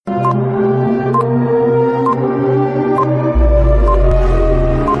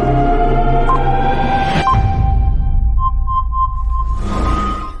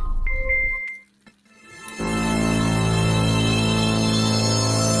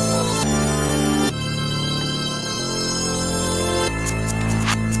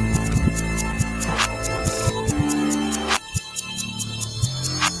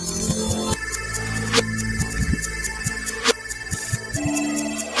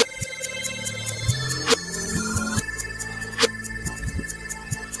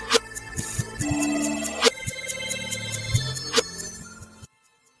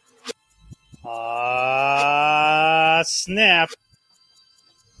snap.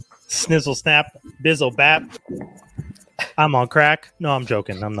 Snizzle snap. Bizzle bap. I'm on crack. No, I'm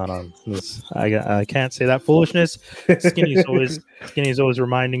joking. I'm not on this. I can't say that foolishness. Skinny's always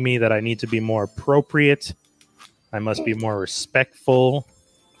reminding me that I need to be more appropriate. I must be more respectful.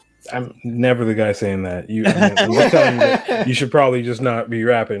 I'm never the guy saying that. I'm just telling you that you should probably just not be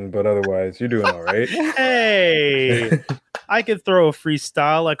rapping, but otherwise, you're doing all right. Hey, I could throw a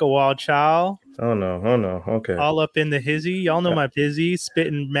freestyle like a wild child. Oh no. Okay. All up in the hizzy. Y'all know my pizzy,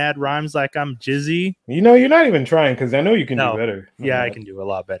 spitting mad rhymes like I'm Jizzy. You know, you're not even trying because I know you can do better. Yeah, I can do a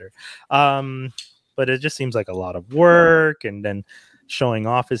lot better. But it just seems like a lot of work, and then showing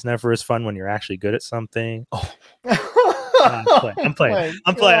off is never as fun when you're actually good at something. Oh. I'm playing.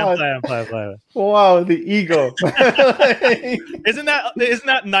 Wow, the ego. Isn't that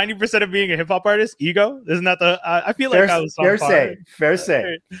 90% of being a hip hop artist? Ego? Isn't that the? I feel like I was fair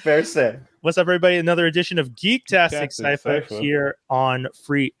say. What's up, everybody? Another edition of Geektastic Cypher here on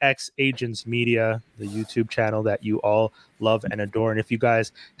Free X Agents Media, the YouTube channel that you all love and adore. And if you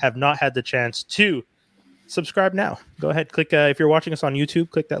guys have not had the chance to subscribe now, go ahead, click if you're watching us on YouTube,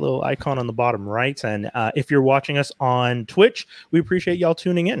 click that little icon on the bottom right, and if you're watching us on Twitch, we appreciate y'all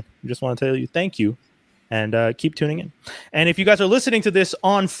tuning in. We just want to tell you thank you, and keep tuning in. And if you guys are listening to this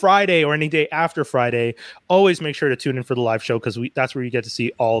on Friday or any day after Friday, always make sure to tune in for the live show, because that's where you get to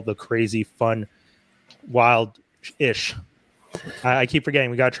see all the crazy, fun, wild ish. I keep forgetting,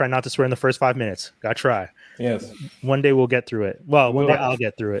 we gotta try not to swear in the first 5 minutes. Gotta try. Yes. One day we'll get through it. Well, one day I'll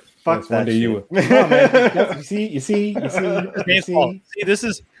get through it. Fuck that. One day you will. No, man. You see. See, this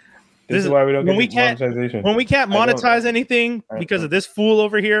is why we don't when get monetization. When we can't monetize anything because of this fool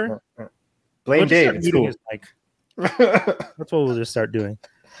over here, blame Dave. It's cool. His mic. That's what we'll just start doing.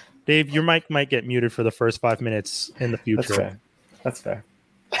 Dave, your mic might get muted for the first 5 minutes in the future. That's fair.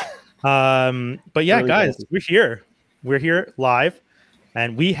 But yeah, really guys, cool. We're here live,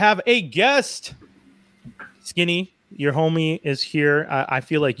 and we have a guest. Skinny, your homie is here. I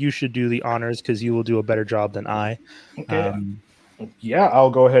feel like you should do the honors because you will do a better job than I. Okay. Yeah, I'll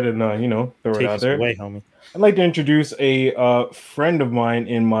go ahead and throw it out there. Away, homie. I'd like to introduce a friend of mine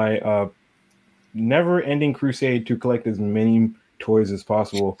in my never-ending crusade to collect as many toys as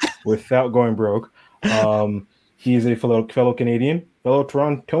possible without going broke. He is a fellow Canadian, fellow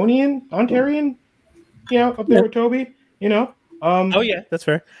Torontonian, Ontarian. Up there with Toby. Oh yeah, that's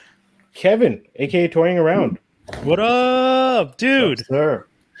fair. Kevin, aka Toying Around. What up, dude? What's up, sir?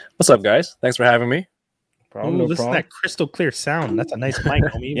 What's up, guys? Thanks for having me. Listen to that crystal clear sound. That's a nice mic,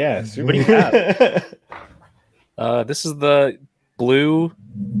 homie. Yeah, super. What do you have? This is the blue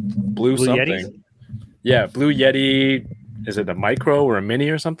something. Yetis? Yeah, Blue Yeti. Is it a micro or a mini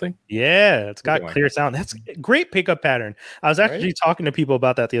or something? Yeah, it's got clear sound. That's a great pickup pattern. I was actually talking to people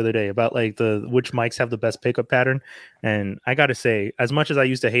about that the other day, about like which mics have the best pickup pattern. And I got to say, as much as I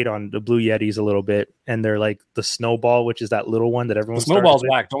used to hate on the Blue Yetis a little bit, and they're like the Snowball, which is that little one that everyone. The Snowball's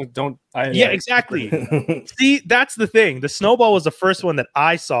whack. Don't. Yeah, exactly. See, that's the thing. The Snowball was the first one that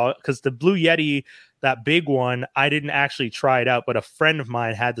I saw, because the Blue Yeti, that big one, I didn't actually try it out, but a friend of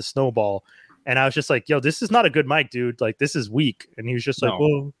mine had the Snowball. And I was just like, yo, this is not a good mic, dude. Like, this is weak. And he was just like,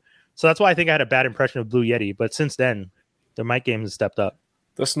 whoa. So that's why I think I had a bad impression of Blue Yeti. But since then, the mic game has stepped up.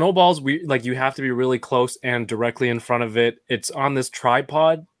 The Snowball's you have to be really close and directly in front of it. It's on this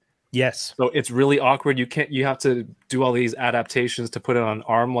tripod. Yes. So it's really awkward. You have to do all these adaptations to put it on an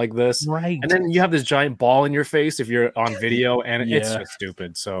arm like this. Right. And then you have this giant ball in your face if you're on video, and it's just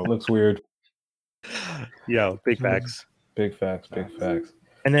stupid. So it looks weird. Yo, big facts. Big facts.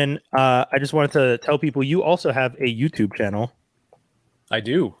 And then I just wanted to tell people, you also have a YouTube channel. I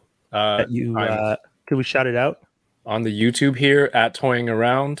do. Can we shout it out? On the YouTube here at Toying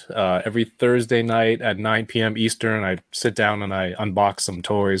Around. Every Thursday night at 9 p.m. Eastern, I sit down and I unbox some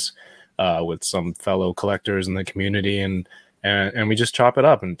toys with some fellow collectors in the community, and we just chop it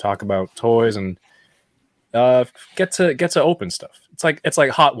up and talk about toys and get to open stuff. It's like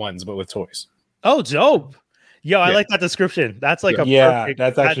Hot Ones, but with toys. Oh, dope. Yo, I like that description. That's like perfect.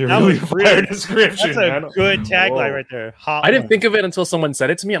 That's actually a really fire description. That's a good tagline right there. I didn't think of it until someone said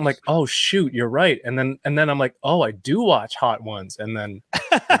it to me. I'm like, oh shoot, you're right. And then I'm like, oh, I do watch Hot Ones. And then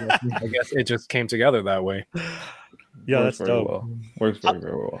I guess it just came together that way. Yeah, that's dope. Well. Works very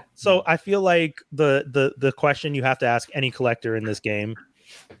well. So I feel like the question you have to ask any collector in this game: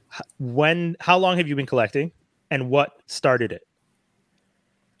 how long have you been collecting, and what started it?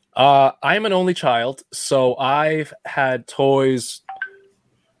 I'm an only child, so I've had toys.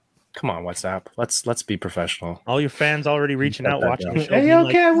 Come on, WhatsApp. Let's be professional. All your fans already reaching out, watching the show. Hey,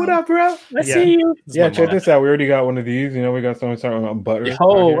 okay, what up, bro? I see you. Check this out. We already got one of these. We got someone talking about butter.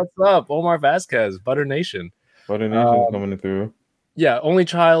 Yo, what's up? Omar Vasquez, Butter Nation. Nation's coming through. Yeah, only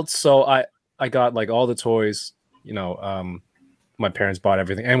child. So I got like all the toys. You know, my parents bought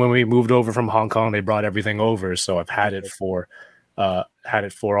everything, and when we moved over from Hong Kong, they brought everything over. So I've had it for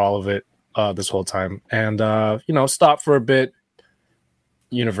all of it this whole time, and you know, stopped for a bit.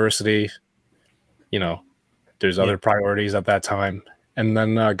 University, you know, there's other priorities at that time, and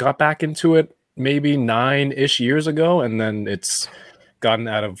then got back into it maybe 9-ish years ago, and then it's gotten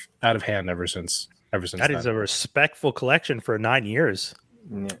out of hand ever since. That is a respectful collection for 9 years.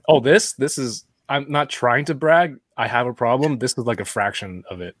 Oh, this is. I'm not trying to brag. I have a problem. This is like a fraction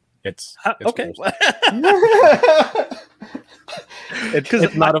of it. It's okay.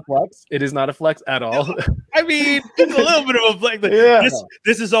 It's not a flex. It is not a flex at all. I mean, it's a little bit of a flex. Yeah.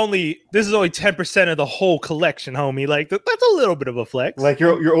 This is only 10% of the whole collection, homie. Like that's a little bit of a flex. Like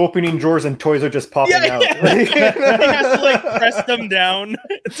you're opening drawers and toys are just popping out. He has to like press them down.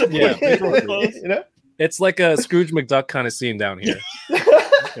 You know? It's like a Scrooge McDuck kind of scene down here.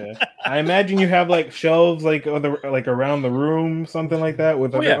 Okay. I imagine you have like shelves like around the room, something like that.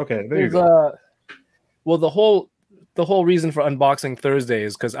 Okay, there you go. Well, the whole reason for unboxing Thursday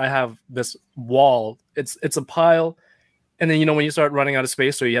is because I have this wall. It's a pile, and then you know when you start running out of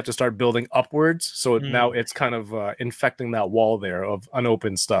space, so you have to start building upwards. So now it's kind of infecting that wall there of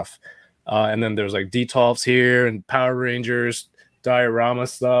unopened stuff. And then there's like Detolfs here and Power Rangers, diorama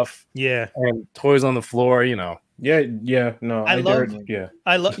stuff. Yeah, and toys on the floor. You know. Yeah, no, I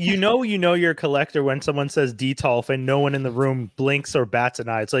love you know you're a collector when someone says Detolf and no one in the room blinks or bats an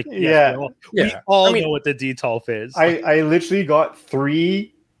eye. It's like we all know what the Detolf is. I literally got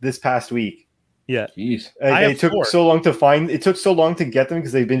 3 this past week. Yeah, jeez, it took 4. So long to find. It took so long to get them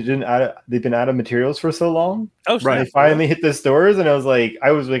because they've been out of materials for so long. Oh, right. They finally hit the stores, and I was like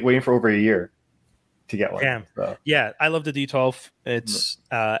waiting for over a year to get one. Damn. So. Yeah, I love the Detolf. It's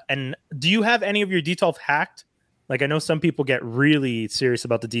and do you have any of your Detolf hacked? Like I know some people get really serious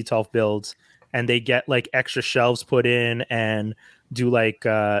about the Detolf builds and they get like extra shelves put in and do like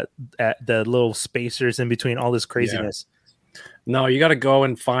the little spacers in between all this craziness. Yeah. No, you got to go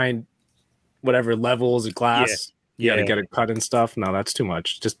and find whatever levels of glass. You got to get it cut and stuff. No, that's too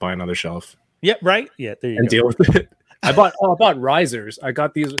much. Just buy another shelf. Yeah, right. Yeah, there you and go. Deal with it. I bought risers. I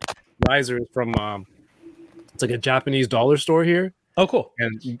got these risers from it's like a Japanese dollar store here. Oh, cool.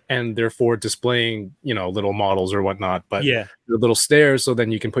 And they're for displaying, you know, little models or whatnot. But the little stairs, so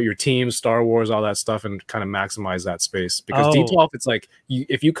then you can put your teams, Star Wars, all that stuff, and kind of maximize that space. Because Detolf, it's like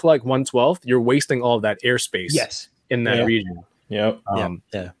if you collect 1/12, you're wasting all of that airspace in that region. Yep.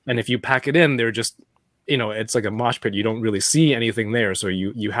 And if you pack it in, they're just, you know, it's like a mosh pit. You don't really see anything there, so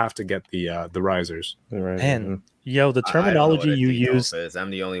you have to get the risers. And yo, the terminology you use. I'm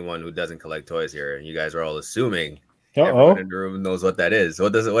the only one who doesn't collect toys here, and you guys are all assuming. Uh-oh. Everyone in the room knows what that is.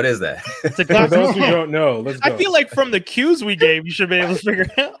 What is that? It's a For those who don't know, let's go. I feel like from the cues we gave, you should be able to figure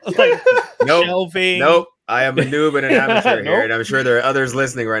it out. Like shelving. Nope. I am a noob and an amateur here, and I'm sure there are others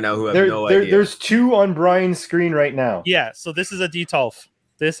listening right now who have no idea. There's 2 on Brian's screen right now. Yeah, so this is a Detolf.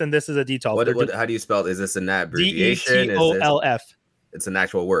 This and this is a Detolf. How do you spell it? Is this an abbreviation? Detolf. It's an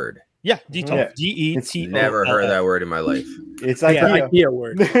actual word. Yeah, Detolf. DETOLF. Never heard that word in my life. It's IKEA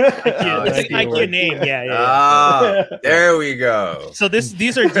word. It's an IKEA name. Yeah. There we go. So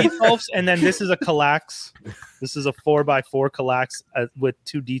these are Detolfs, and then this is a Kallax. This is a 4x4 Kallax with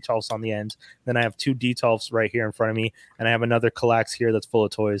 2 Detolfs on the end. Then I have 2 Detolfs right here in front of me, and I have another Kallax here that's full of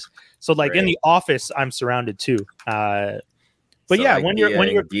toys. So like in the office, I'm surrounded too. But so yeah, when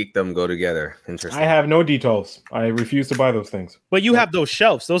you're geekdom go together. Interesting. I have no Detolfs. I refuse to buy those things. But you have those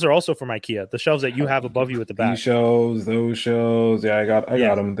shelves. Those are also from IKEA. The shelves that you have above you at the back. These shelves, those shelves. Yeah, I got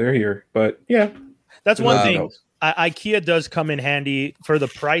them. They're here. But yeah, that's one thing. IKEA does come in handy for the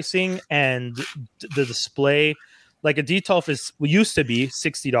pricing and the display. Like a Detolf used to be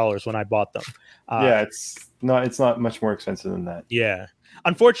 $60 when I bought them. It's not much more expensive than that. Yeah.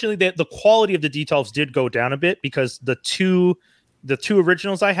 Unfortunately, the quality of the Detolfs did go down a bit because the two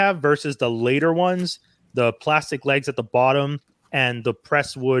originals I have versus the later ones, the plastic legs at the bottom and the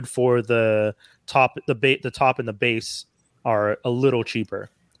press wood for the top, the top and the base are a little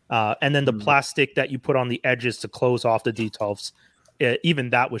cheaper. And then the plastic that you put on the edges to close off the Detolfs, even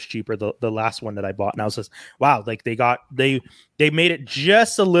that was cheaper. The last one that I bought, and I was just, wow, like they made it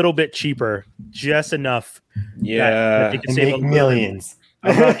just a little bit cheaper, just enough. Yeah, that they could save millions.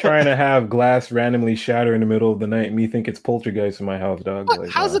 I'm not trying to have glass randomly shatter in the middle of the night and me think it's poltergeist in my house, dog.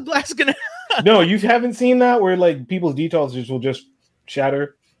 Like, how's the glass gonna? No, you haven't seen that where like people's Detolfs will just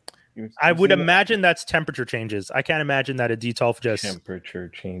shatter. I would imagine that's temperature changes. I can't imagine that a Detolf just temperature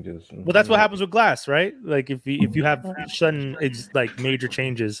changes. Well, that's what happens with glass, right? Like if you have sudden like major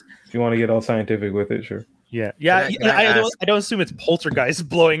changes. If you want to get all scientific with it, sure. Yeah. I don't assume it's Poltergeist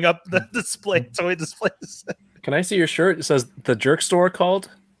blowing up the toy displays. Can I see your shirt? It says the Jerk Store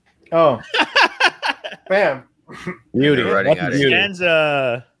called. Oh, bam! Beauty. Running out of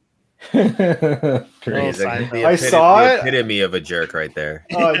Stanza. I saw it. Epitome of a jerk right there.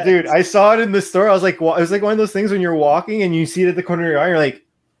 Oh, dude, I saw it in the store. I was like, it was like one of those things when you're walking and you see it at the corner of your eye. You're like,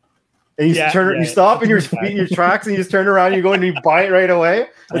 and you you stop in your tracks and you just turn around. And you go and you buy it right away.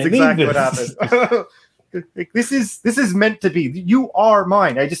 That's exactly what happened. Like, this is meant to be. You are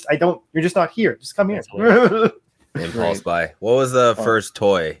mine. I don't. You're just not here. Just come here. Impulse buy. What was the first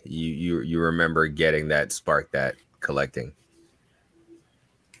toy you remember getting that sparked that collecting?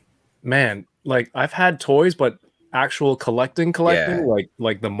 Man, like I've had toys, but actual collecting,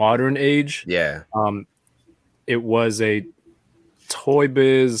 like the modern age. Yeah. It was a Toy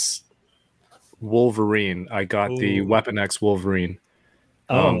Biz Wolverine. I got the Weapon X Wolverine.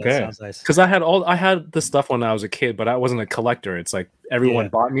 Okay. Sounds nice. Because I had the stuff when I was a kid, but I wasn't a collector. It's like everyone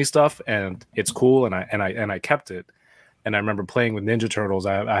bought me stuff, and it's cool, and I kept it. And I remember playing with Ninja Turtles.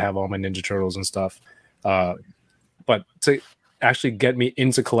 I have all my Ninja Turtles and stuff. But to actually get me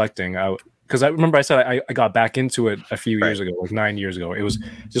into collecting, because I remember I said I got back into it a few years ago, like 9 years ago. It was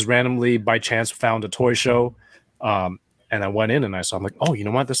just randomly by chance found a toy show, and I went in and I'm like, oh, you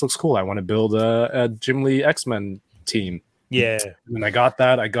know what? This looks cool. I want to build a Jim Lee X-Men team. Yeah. And I got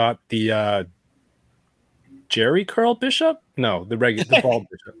that. I got the Jerry Curl Bishop? No, the bald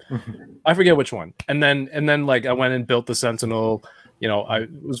Bishop. I forget which one. And then like I went and built the Sentinel. You know, I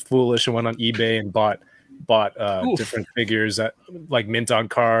was foolish and went on eBay and bought different figures that like mint on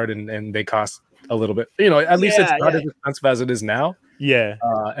card and they cost a little bit. You know, at least it's not as expensive as it is now. Yeah.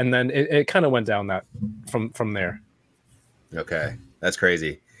 And then it kind of went down that from there. Okay, that's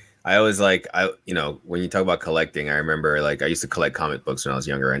crazy. I always when you talk about collecting, I remember like I used to collect comic books when I was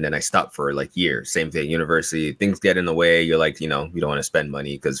younger, and then I stopped for like years. Same thing, university, things get in the way. You're like, you don't want to spend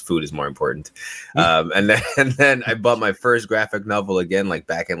money because food is more important. And then I bought my first graphic novel again, like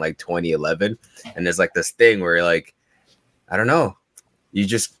back in like 2011. And there's like this thing where like, I don't know, it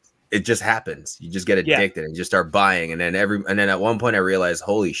just happens. You just get addicted and you just start buying. And then at one point I realized,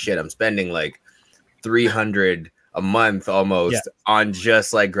 holy shit, I'm spending like $300 a month almost on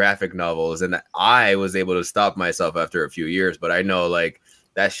just like graphic novels, and I was able to stop myself after a few years, but I know like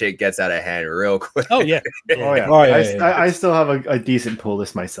that shit gets out of hand real quick. I still have a decent pull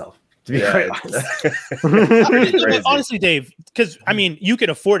list myself, to be quite honest. Honestly, Dave, because I mean you can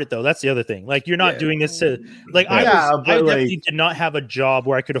afford it though. That's the other thing. Like you're not doing this to like I definitely did not have a job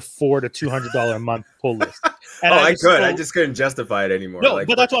where I could afford a $200 a month pull list. And I could. I just couldn't justify it anymore. No, like,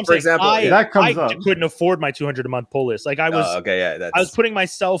 but that's what I'm saying. Example, I couldn't afford my $200 a month pull list. Like I was. I was putting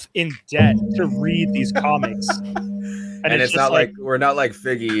myself in debt to read these comics. And it's not like we're not like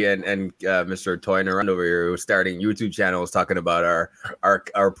Figgy and Mr. Toying around over here who's starting YouTube channels talking about our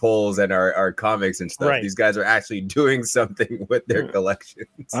polls and our comics and stuff. Right. These guys are actually doing something with their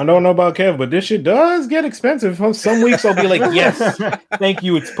collections. I don't know about Kev, but this shit does get expensive. Some weeks I'll be like, yes, thank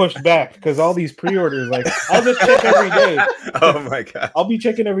you, it's pushed back because all these pre-orders. Like I'll just check every day. Oh my god! I'll be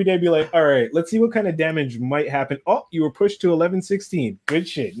checking every day. Be like, all right, let's see what kind of damage might happen. Oh, you were pushed to 11/16. Good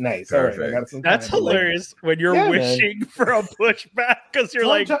shit, nice. Perfect. All right, I got some. That's hilarious when you're wishing for a pushback because you're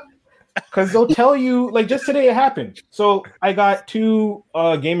because they'll tell you like just today it happened. So I got 2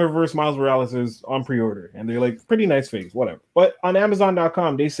 Gamerverse Miles Morales on pre-order and they're like pretty nice figs, whatever. But on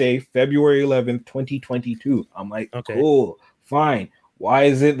Amazon.com they say February 11th, 2022. I'm like, okay, cool, fine. Why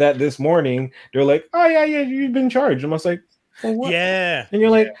is it that this morning they're like, oh yeah, you've been charged? I'm just like, well, what? Yeah. And you're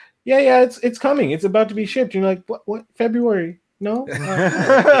like, yeah, it's coming. It's about to be shipped. And you're like, what? February? No,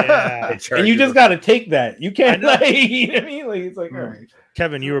 and you just got to take that. You can't, like, you know what I mean? Like, it's like, all right.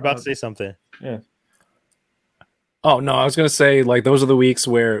 Kevin, you were about to say something. Yeah. Oh no, I was gonna say like those are the weeks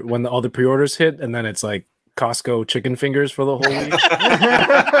where when all the pre-orders hit, and then it's like Costco chicken fingers for the whole week.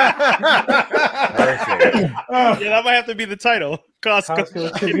 Yeah, that might have to be the title.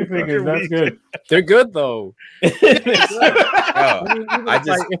 Costco chicken fingers. That's good. They're good though. If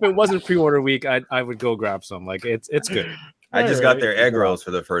it wasn't pre-order week, I would go grab some. Like it's good. I just got their egg rolls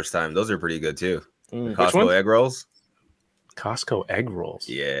for the first time. Those are pretty good too. Costco egg rolls. Costco egg rolls.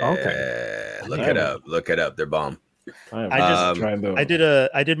 Yeah. Okay. Look it up. They're bomb. I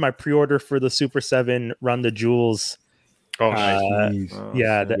did my pre-order for the Super 7 Run the Jewels. Oh, nice.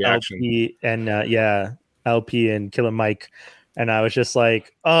 The LP and LP and Killer Mike. And I was just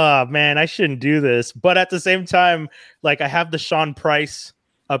like, oh man, I shouldn't do this. But at the same time, like I have the Sean Price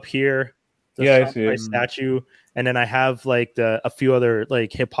up here. Sean Price statue. And then I have like a few other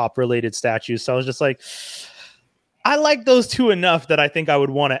like hip hop related statues. So I was just like, I like those two enough that I think I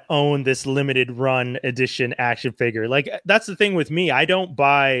would want to own this limited run edition action figure. Like that's the thing with me. I don't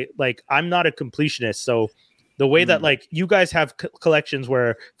buy, like, I'm not a completionist. So the way that like you guys have collections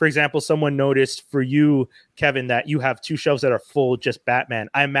where, for example, someone noticed for you, Kevin, that you have 2 shelves that are full just Batman.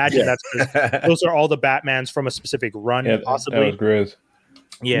 I imagine that's because those are all the Batmans from a specific run, possibly. That was Grizz.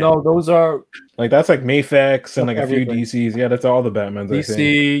 Yeah. No, those are like that's like Mafex and like a few DCs. Yeah, that's all the Batmans.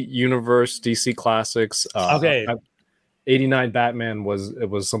 DC Universe, DC Classics. Okay. 89 Batman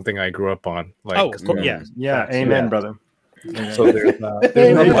was something I grew up on. Like, yeah. Amen, brother. So there's no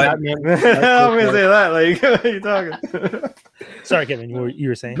Batman. I'm gonna say that. Like, what are you talking? Sorry, Kevin, you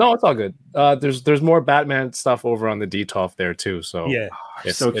were saying? No, it's all good. There's more Batman stuff over on the DTOF there too. So yeah,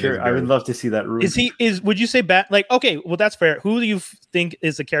 so curious. I would love to see that room. Would you say okay, well that's fair. Who do you think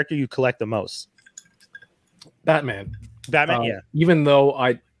is the character you collect the most? Batman. Yeah. Even though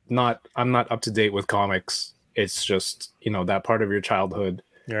I'm not up to date with comics, it's just, that part of your childhood.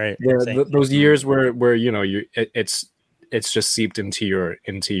 Right. Those years where it's just seeped into your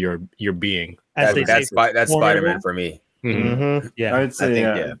being. That's Spider-Man for me. Mm-hmm. Yeah, I would say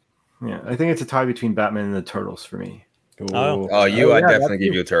I think it's a tie between Batman and the Turtles for me. I definitely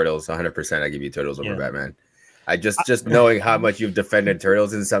give you Turtles. 100%. I give you Turtles over Batman. I just knowing how much you've defended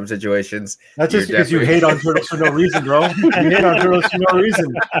Turtles in some situations. That's just because you hate on Turtles for no reason, bro. You hate on Turtles for no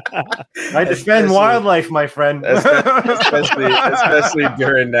reason. I defend wildlife, my friend. especially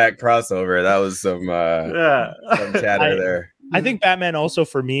during that crossover. That was some chatter there. I think Batman also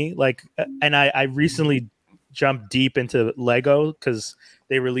for me, like, and I recently jumped deep into Lego because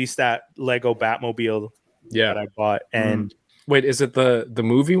they released that Lego Batmobile that I bought. And wait, is it the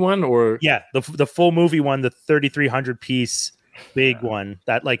movie one or the full movie one, the 3,300 piece big one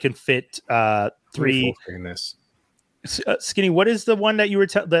that like can fit 3 Skinny, what is the one that you were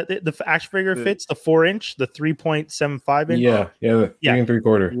the action figure fits? The 4-inch, the 3.75 inch? Yeah, the 3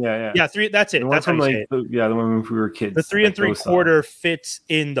 3/4. Yeah, 3. That's it. That's how you say it. The one when we were kids. The 3 3/4 fits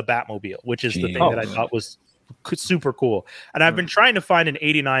in the Batmobile, which is the thing that I thought was super cool. And I've been trying to find an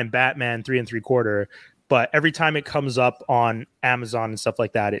 89 Batman 3 3/4, but every time it comes up on Amazon and stuff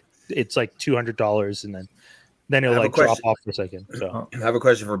like that, it's like $200, and then it'll like drop off for a second. So I have a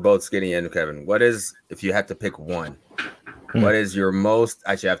question for both Skinny and Kevin. What is, if you had to pick one, what is your most?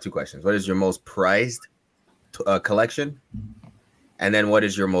 Actually, I have 2 questions. What is your most prized collection, and then what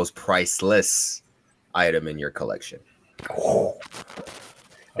is your most priceless item in your collection?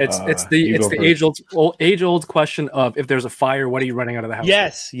 It's the age old question of, if there's a fire, what are you running out of the house?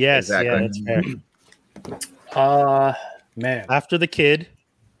 Yes, exactly. Yeah, that's fair. Man, after the kid.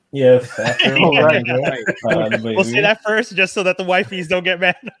 Yes. We'll say that first, just so that the wifeys don't get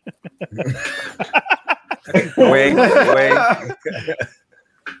mad. wait.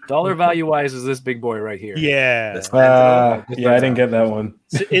 Dollar value wise is this big boy right here. Yeah. I didn't get that one.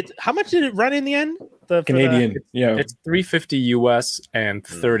 So how much did it run in the end? Canadian. It's $350 US and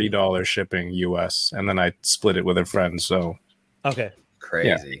 $30 shipping US, and then I split it with a friend. So okay,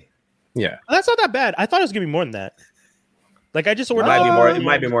 crazy. Yeah. Well, that's not that bad. I thought it was gonna be more than that. Like I just ordered. It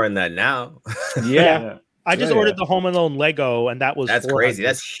might be more than that now. Yeah. I just ordered the Home Alone Lego, and that's crazy.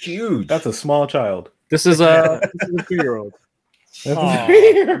 That's huge. That's a small child. This is a 2-year-old. Say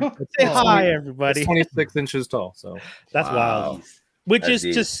hi, everybody. It's 26 inches tall, so that's wild. Which is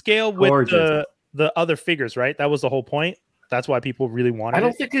to scale with the other figures, right? That was the whole point. That's why people really wanted it. I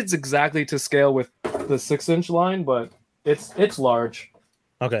don't think it's exactly to scale with the 6-inch line, but it's large.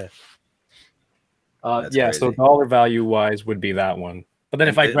 Okay. So dollar value wise would be that one. But then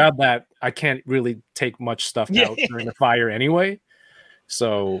if I grab that, I can't really take much stuff out during the fire anyway.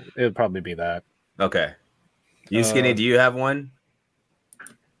 So it would probably be that. Okay. You Skinny, do you have one?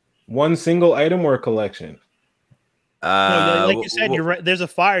 One single item or a collection? No, like you said, there's a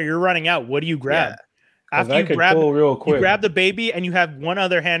fire. You're running out. What do you grab? Yeah. After you grab the baby and you have one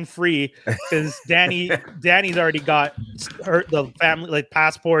other hand free because Danny's already got the family like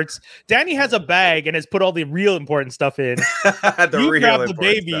passports. Danny has a bag and has put all the real important stuff in. You grab the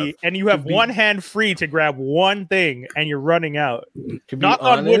baby and you have one hand free to grab one thing and you're running out. Knock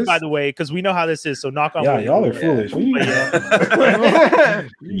on wood, by the way, because we know how this is. So knock on wood. Y'all are foolish.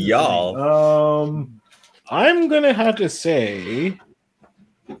 Y'all. I'm gonna have to say,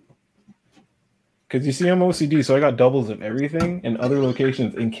 because you see I'm OCD, so I got doubles of everything in other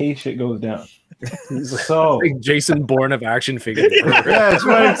locations in case shit goes down. So like Jason Bourne of action figures. Yeah, that's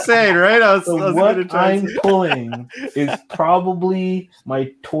what I'm saying, right? What I'm pulling is probably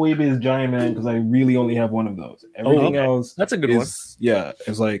my Toy Biz Giant Man, because I really only have one of those. Everything else, that's a good one. Yeah,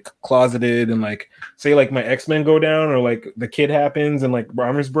 it's like closeted, and like say like my X-Men go down or like the kid happens and like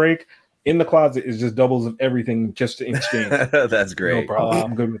armors break. in the closet is just doubles of everything just to exchange. That's great. No problem.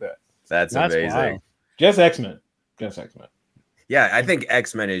 I'm good with that. That's amazing. wild. Just X-Men. Yeah, I think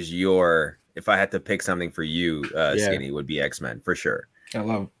X-Men is if I had to pick something for you, Skinny, would be X-Men for sure. I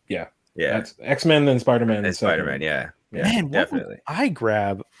love, Yeah. That's X-Men and Spider-Man. And Spider-Man, yeah. Man, definitely. What would I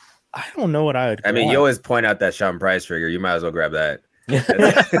grab? I don't know what I would grab. I mean, you always point out that Sean Price figure. You might as well grab that.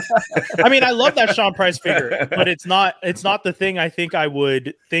 I mean, I love that Sean Price figure, but it's not the thing I think I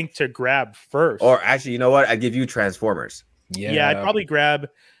would think to grab first. Or actually, you know what? I'd give you Transformers. Yeah, I'd probably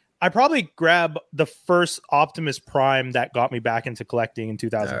grab the first Optimus Prime that got me back into collecting in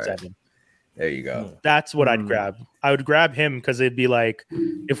 2007. Right. There you go. That's what I'd grab. I would grab him because it'd be like,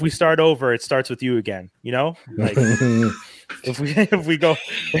 if we start over, it starts with you again. You know, like if we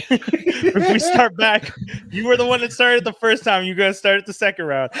start back, you were the one that started the first time. You guys started the second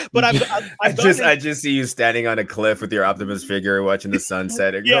round. But I just see you standing on a cliff with your Optimus figure, watching the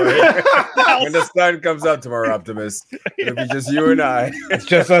sunset. And Yeah. When the sun comes up tomorrow, Optimus, it'll be just you and I. It's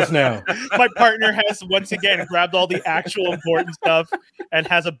just us now. My partner has once again grabbed all the actual important stuff and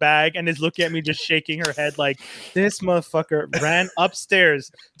has a bag and is looking at me just shaking her head like, this motherfucker ran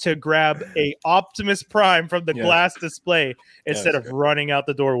upstairs to grab a Optimus Prime from the glass display instead of running out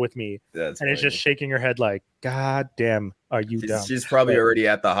the door with me. That's and funny. it's just shaking her head like, God damn, are you dumb? She's probably already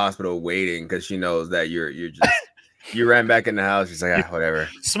at the hospital waiting because she knows that you're just you ran back in the house. She's like, whatever.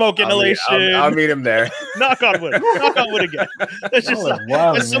 Smoke inhalation. I'll meet him there. Knock on wood. Knock on wood again. It's just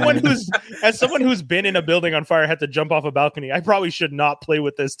as someone who's been in a building on fire, had to jump off a balcony. I probably should not play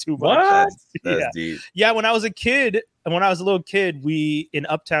with this too much. That's deep. Yeah, when I was a little kid, we in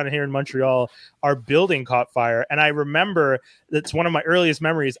Uptown here in Montreal, our building caught fire, and I remember that's one of my earliest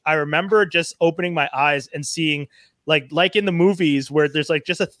memories. I remember just opening my eyes and seeing like in the movies where there's like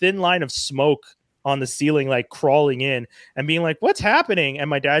just a thin line of smoke on the ceiling, like crawling in, and being like, what's happening? And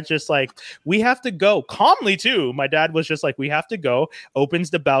my dad's just like, we have to go. Calmly too. My dad was just like, we have to go.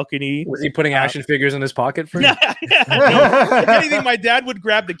 Opens the balcony. Was he putting action figures in his pocket for you? No, if anything, my dad would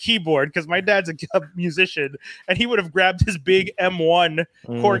grab the keyboard because my dad's a musician, and he would have grabbed his big M1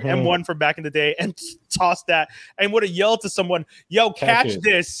 Korg M1 from back in the day and tossed that and would have yelled to someone, yo, catch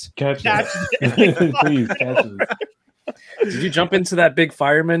this. Catch this. Please, catch this. Did you jump into that big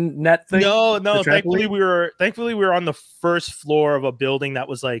fireman net thing? No. Thankfully, we were on the first floor of a building that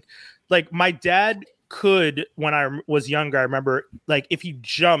was like my dad could, when I was younger, I remember like if he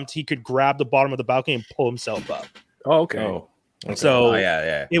jumped, he could grab the bottom of the balcony and pull himself up. Oh, okay. So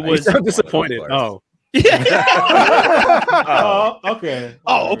yeah. it was so disappointed. Oh. Yeah. Okay.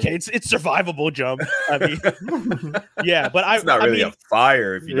 Oh, okay. It's survivable jump. I mean, yeah, but it's not really a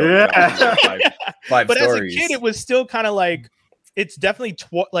fire if you don't. Five but stories. As a kid, it was still kind of like it's definitely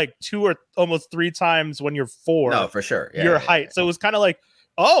like 2 or almost 3 times when you're 4. No, for sure. Your height. So it was kind of like,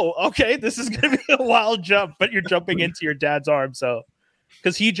 oh, okay, this is gonna be a wild jump, but you're jumping into your dad's arm. So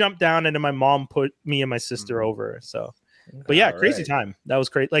because he jumped down and then my mom put me and my sister over. So, but yeah, crazy time. That was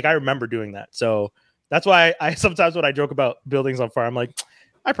crazy. Like I remember doing that. So. That's why I sometimes when I joke about buildings on fire, I'm like,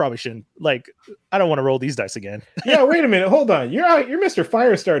 I probably shouldn't. Like, I don't want to roll these dice again. Yeah, wait a minute. Hold on. You're Mr.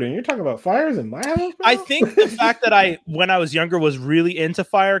 Firestarter, and you're talking about fires in my house, bro? I think the fact that when I was younger, was really into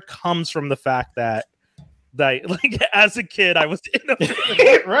fire comes from the fact that like as a kid, I was in a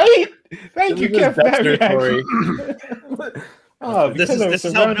right. Thank you, Kev. This is how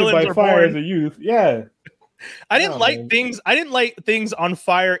surrounded by fire as a youth. Yeah. I didn't light things on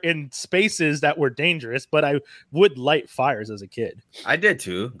fire in spaces that were dangerous, but I would light fires as a kid. I did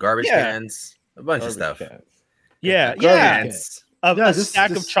too. Garbage cans, a bunch of stuff. Yeah. A stack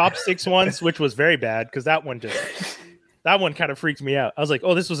of chopsticks once, which was very bad because that one kind of freaked me out. I was like,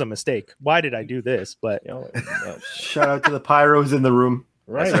 oh, this was a mistake. Why did I do this? But shout out to the pyros in the room.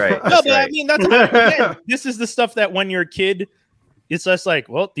 Right. That's right. No, but I mean, again, this is the stuff that when you're a kid, it's just like,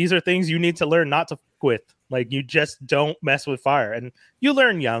 well, these are things you need to learn not to fuck with. Like you just don't mess with fire, and you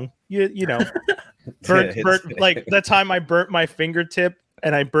learn young. You know, burnt, like the time I burnt my fingertip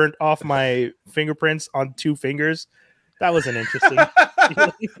and I burnt off my fingerprints on 2 fingers. That was an interesting.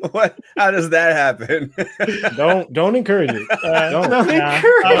 What? How does that happen? Don't encourage it. Don't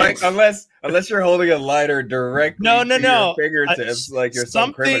encourage. Unless you're holding a lighter directly to your fingertips, like you're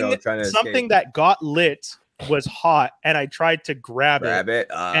some criminal trying to something escape. that got lit was hot, and I tried to grab it.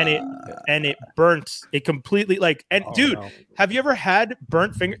 And it burnt. It completely have you ever had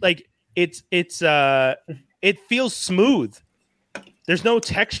burnt finger? Like it feels smooth. There's no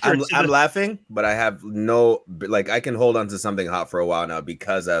texture. I'm laughing, but I have no I can hold on to something hot for a while now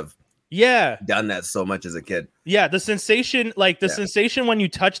because of Yeah, done that so much as a kid. Yeah, the sensation, sensation when you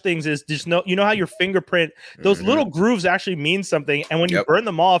touch things is just you know how your fingerprint, those little grooves actually mean something, and when you burn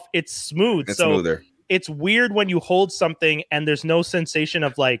them off, it's smooth. It's smoother. It's weird when you hold something and there's no sensation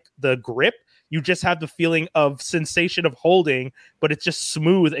of like the grip. You just have the feeling of sensation of holding, but it's just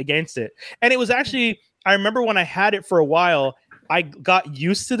smooth against it. And it was actually, I remember when I had it for a while, I got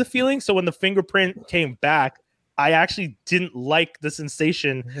used to the feeling. So when the fingerprint came back, I actually didn't like the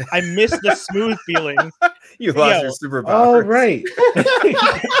sensation. I missed the smooth feeling. You lost your superpower. Oh, right.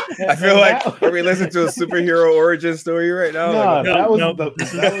 I feel like, are we listening to a superhero origin story right now?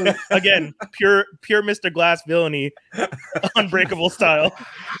 This is again pure Mr. Glass villainy, Unbreakable style.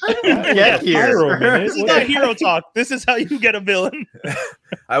 This is not hero talk. This is how you get a villain.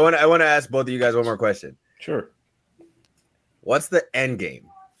 I want to ask both of you guys one more question. Sure. What's the end game?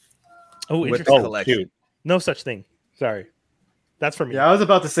 Oh, interesting. Shoot. No such thing. Sorry. That's for me. Yeah, I was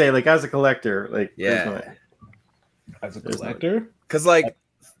about to say, like, as a collector, like, as a collector, because like,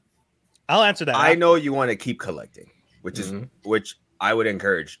 I'll answer that. I know you want to keep collecting, which I would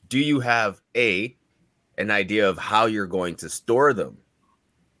encourage. Do you have an idea of how you're going to store them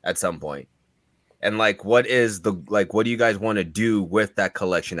at some point? And like, what do you guys want to do with that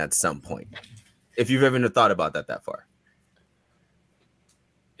collection at some point? If you've ever thought about that far.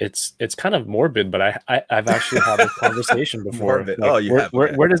 It's kind of morbid, but I've actually had this conversation before. Like,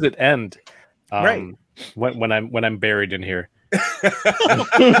 where does it end? Right. When I'm buried in here.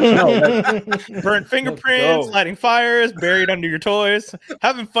 Burnt fingerprints, lighting fires, buried under your toys.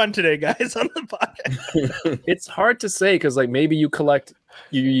 Having fun today, guys, on the podcast. It's hard to say because like maybe you collect.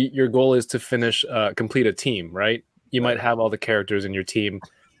 Your goal is to complete a team, right? You might have all the characters in your team.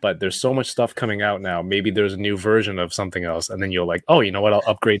 But there's so much stuff coming out now. Maybe there's a new version of something else, and then you're like, oh, you know what? I'll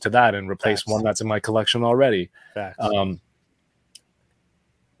upgrade to that and replace one that's in my collection already. But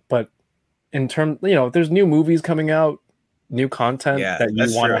in terms, there's new movies coming out, new content that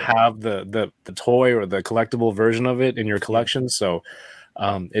you want to have the toy or the collectible version of it in your collection. So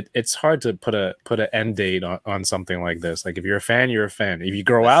it's hard to put an end date on something like this. Like if you're a fan, you're a fan. If you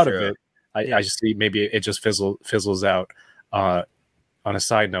grow out of it, I just see maybe it just fizzles out. On a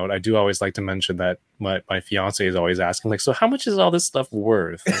side note, I do always like to mention that my fiance is always asking, like, so how much is all this stuff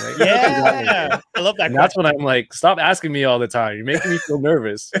worth? Like, I love that. That's when I'm like, stop asking me all the time. You're making me feel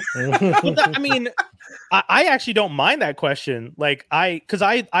nervous. I mean, I actually don't mind that question. Like, because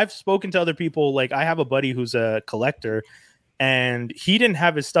I've spoken to other people. Like, I have a buddy who's a collector, and he didn't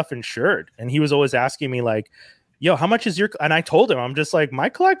have his stuff insured, and he was always asking me like, yo, how much is your, and I told him, I'm just like, my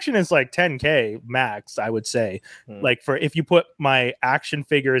collection is like 10K max, I would say. Like for, if you put my action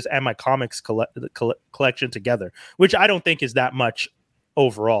figures and my comics collection together, which I don't think is that much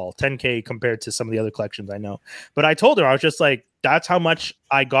overall, 10K compared to some of the other collections I know. But I told him, I was just like, that's how much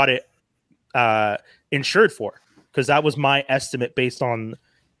I got it insured for. Cause that was my estimate based on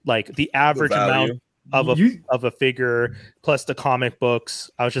like the average amount of a figure plus the comic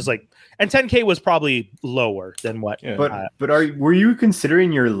books. I was just like, and 10K was probably lower than what. Yeah. But were you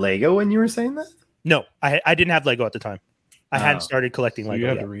considering your Lego when you were saying that? No, I didn't have Lego at the time. I hadn't started collecting Lego. You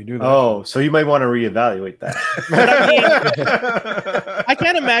have yet. to redo that. Oh, so you might want to reevaluate that. I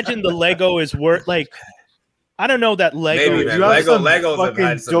can't imagine the Lego is worth like. I don't know that Lego. Maybe, Lego's fucking have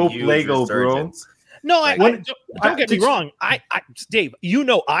had some dope huge Lego, bro. resurgence. No, don't get me wrong. Dave,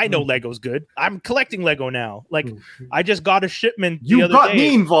 I know Lego's good. I'm collecting Lego now. Like, I just got a shipment. You got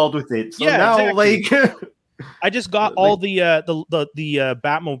me involved with it. So now, exactly. like, I just got all the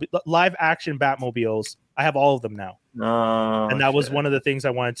Batmobile live action Batmobiles. I have all of them now, and that was one of the things I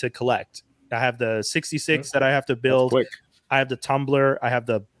wanted to collect. I have the 66 that I have to build. I have the Tumbler. I have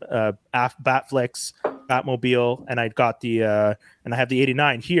the Batflex Batmobile, and I got the and I have the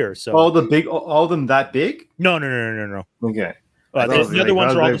 89 here. So all of them that big? No. Okay. The other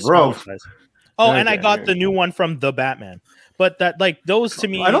ones are all the small size. Oh, okay, and I got the new one from the Batman. But that, like, those to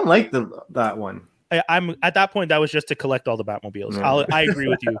me, I don't like that one. I'm at that point. That was just to collect all the Batmobiles. No. I agree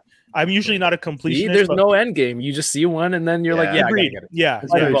with you. I'm usually not a completionist. There's no end game. You just see one, and then you're like, yeah, agreed. I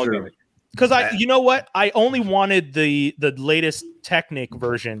gotta get it. Because you know what? I only wanted the latest Technic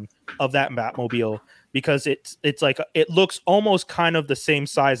version of that Batmobile because it's like it looks almost kind of the same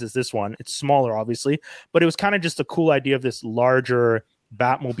size as this one. It's smaller, obviously, but it was kind of just a cool idea of this larger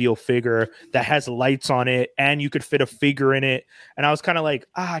Batmobile figure that has lights on it and you could fit a figure in it. And I was kind of like,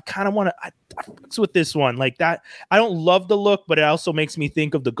 I kind of want to. I fucks with this one like that. I don't love the look, but it also makes me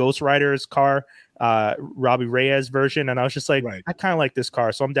think of the Ghost Rider's car, Robbie Reyes version, and I was just like, I kind of like this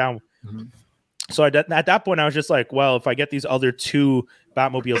car, so I'm down. Mm-hmm. So at that point, I was just like, well, if I get these other two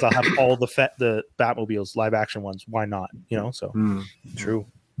Batmobiles, I'll have all the Batmobiles, live action ones. Why not? So true.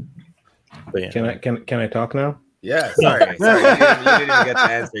 But yeah. Can I talk now? Yeah, sorry. You didn't even get to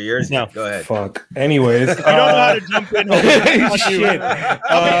answer yours. No. Go ahead. Fuck. Anyways, You don't know how to jump in. Shit. I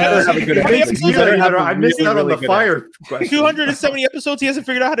missed out on the fire. 270 episodes. He hasn't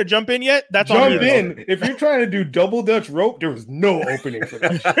figured out how to jump in yet. That's on Jump in. If you're trying to do double Dutch rope, there was no opening for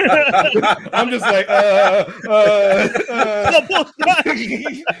that. I'm just like,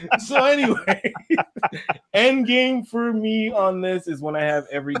 So anyway, end game for me on this is when I have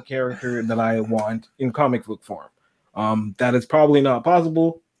every character that I want in comic book form. That is probably not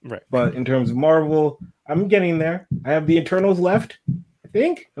possible, right? But in terms of Marvel, I'm getting there. I have the Eternals left, I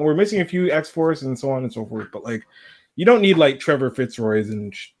think, and we're missing a few X-Force and so on and so forth. But like, you don't need like Trevor Fitzroy's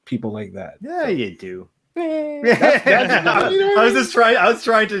and people like that. Yeah, you do. I was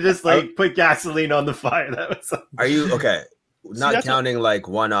trying to just like put gasoline on the fire. That was. Are you okay? Not counting like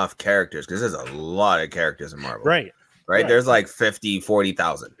one-off characters, because there's a lot of characters in Marvel, right? There's like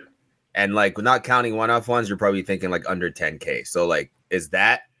 40,000. And like not counting one-off ones, you're probably thinking like under 10K. So like, is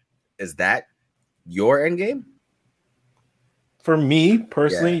that your end game? For me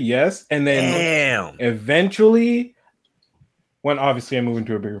personally, yes. And then eventually, when obviously I'm moving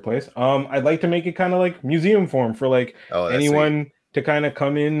to a bigger place, I'd like to make it kind of like museum form for like anyone to kind of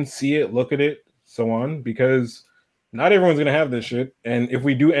come in, see it, look at it, so on. Because not everyone's gonna have this shit. And if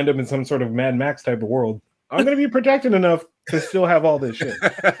we do end up in some sort of Mad Max type of world, I'm gonna be protected enough to still have all this shit.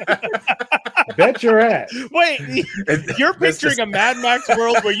 Bet your ass. Wait, you're picturing a Mad Max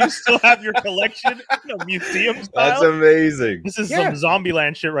world where you still have your collection in a museum style? That's amazing. This is some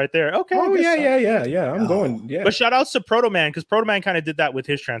Zombieland shit right there. Okay. Oh, yeah. I'm going. Yeah. But shout outs to Proto Man, because Proto Man kind of did that with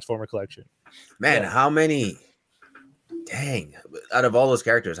his Transformer collection. Man, how many? Dang. Out of all those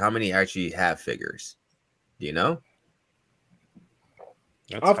characters, how many actually have figures? Do you know?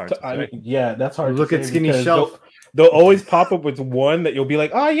 That's hard that's hard. Look at Skinny Shelf. They'll always pop up with one that you'll be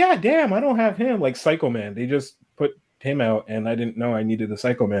like, oh yeah, damn, I don't have him. Like Psycho Man, they just put him out, and I didn't know I needed the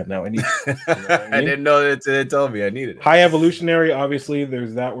Psycho Man. Now I need. I didn't know that they told me I needed it. High Evolutionary, obviously,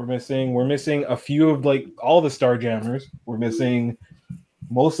 there's that we're missing. We're missing a few of like all the Starjammers. We're missing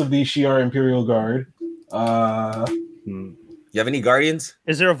most of the Shi'ar Imperial Guard. You have any Guardians?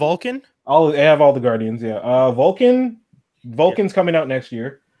 Is there a Vulcan? I have all the Guardians. Yeah, Vulcan's coming out next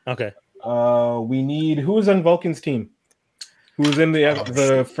year. Okay. We need who's on Vulcan's team? Who's in the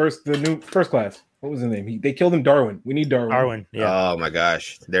new first class? What was his name? They killed him. Darwin. We need Darwin. Yeah. Oh my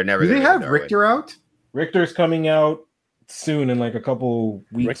gosh, they're never. Do they have Richter out? Rictor's coming out soon in like a couple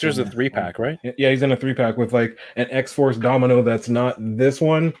weeks. Rictor's a 3-pack, right? Yeah, he's in a 3-pack with like an X-Force Domino that's not this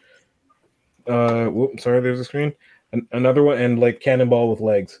one. Sorry, there's a screen. Another one, and like Cannonball with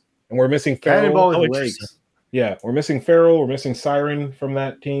legs. And we're missing Feral. Cannonball with legs. Yeah, we're missing Feral. We're missing Siren from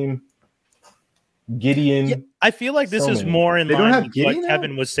that team. Gideon. Yeah, I feel like this is more in line with what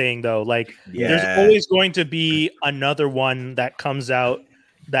Kevin was saying, though. Like, there's always going to be another one that comes out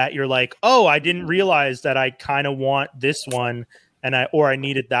that you're like, oh, I didn't realize that I kind of want this one, and I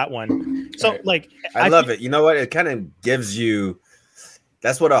needed that one. So, like, I love it. You know what? It kind of gives you.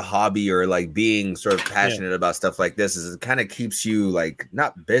 That's what a hobby or like being sort of passionate about stuff like this is. It kind of keeps you like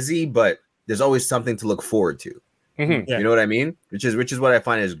not busy, but there's always something to look forward to. Mm-hmm. Yeah. You know what I mean? Which is what I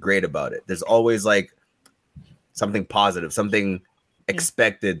find is great about it. There's always like something positive, something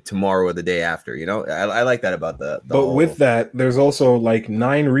expected tomorrow or the day after. You know, I like that about the but whole... with that, there's also like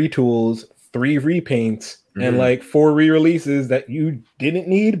 9 retools, 3 repaints, and like 4 re-releases that you didn't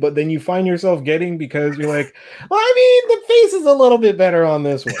need, but then you find yourself getting because you're like, well, I mean, the face is a little bit better on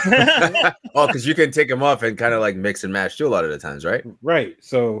this one. Oh, because you can take them off and kind of like mix and match too a lot of the times, right? Right.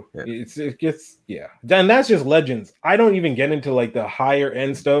 So it gets Then that's just Legends. I don't even get into like the higher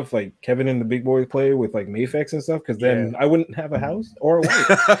end stuff like Kevin and the Big Boys play with like Mafex and stuff, because then I wouldn't have a house or a wife.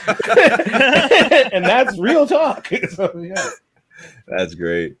 And that's real talk. So yeah. That's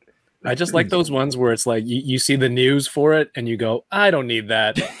great. I just like those ones where it's like you see the news for it and you go, I don't need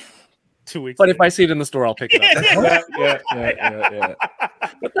that. 2 weeks. But if I see it in the store, I'll pick it up. Yeah.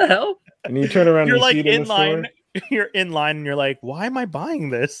 What the hell? And you turn around. You're and like see it in line. You're in line, and you're like, "Why am I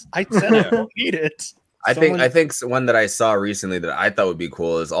buying this? I said I don't need it." I think one that I saw recently that I thought would be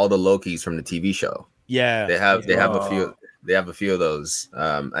cool is all the Lokis from the TV show. Yeah, they have a few. They have a few of those.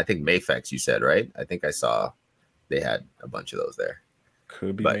 I think Mafex, you said, right? I think I saw they had a bunch of those there.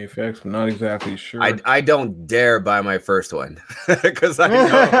 Could be Mafex, but not exactly sure. I don't dare buy my first one because I know.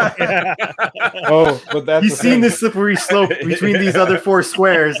 But that's he's seen the slippery slope between these other 4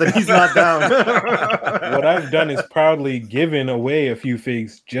 squares, and he's not down. What I've done is proudly given away a few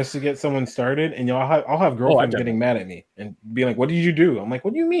figs just to get someone started, and I'll have girlfriends getting mad at me and being like, "What did you do?" I'm like,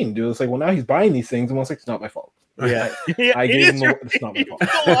 "What do you mean, dude?" It's like, "Well, now he's buying these things," and I was like, "It's not my fault." Yeah, I gave him the. It's not my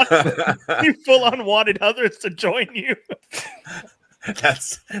fault. You full on wanted others to join you.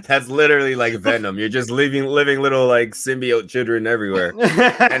 That's literally like Venom. You're just living little like symbiote children everywhere,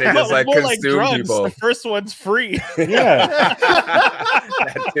 and it just like consume people. The first one's free. Yeah.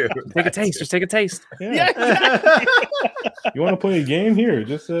 That too. Take a taste. Just take a taste. Yeah, exactly. You want to play a game here?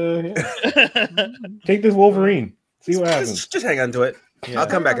 Just take this Wolverine. See what happens. Just hang on to it. I'll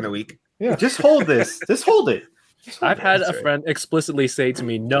come back in a week. Yeah. Just hold this. Just hold it. I've had a friend explicitly say to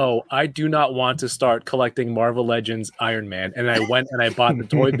me, "No, I do not want to start collecting Marvel Legends Iron Man." And I went and I bought the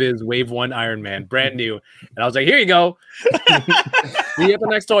Toy Biz Wave 1 Iron Man, brand new. And I was like, "Here you go. See you at the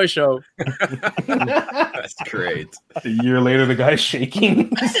next toy show." That's great. A year later, the guy's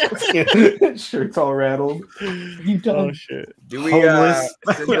shaking. Shirt's all rattled. You done? Oh shit. Do we? Homeless.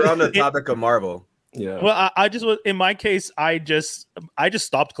 Since we're on the topic of Marvel, Yeah. Well, I just was in my case. I just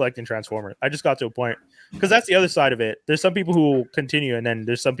stopped collecting Transformers. I just got to a point because that's the other side of it. There's some people who will continue, and then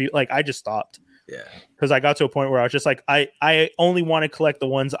there's some people like I just stopped. Yeah. Because I got to a point where I was just like, I only want to collect the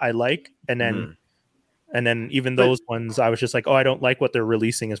ones I like, and then even those ones, I was just like, oh, I don't like what they're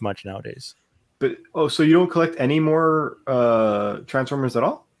releasing as much nowadays. But so you don't collect any more Transformers at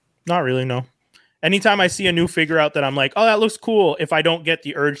all? Not really, no. Anytime I see a new figure out that I'm like, oh, that looks cool. If I don't get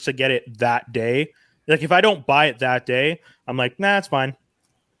the urge to get it that day, like if I don't buy it that day, I'm like, nah, it's fine.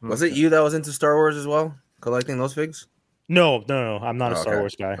 Was it you that was into Star Wars as well, collecting those figs? No. I'm not a Star Okay.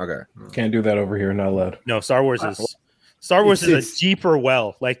 Wars guy. Okay. Can't do that over here. Not allowed. No, Star Wars is a deeper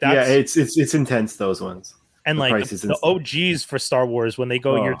well. Like that's it's intense. Those ones. and the like price is the OGs for Star Wars when they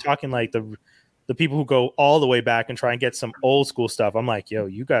go, you're talking like the people who go all the way back and try and get some old school stuff. I'm like, yo,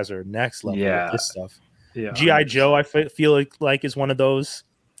 you guys are next level with this stuff. Yeah, G.I. Joe, I feel like is one of those.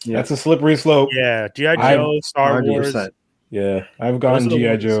 Yeah. That's a slippery slope. Yeah, G.I. Joe, Star 100%. Wars. Yeah, I've gotten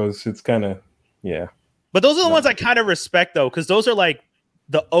G.I. Joes. It's kind of, yeah. But those are the ones I kind of respect, though, because those are like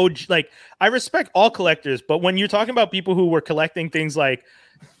the OG. Like, I respect all collectors, but when you're talking about people who were collecting things like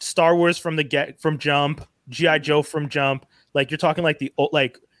Star Wars from Jump, G.I. Joe from Jump, like you're talking like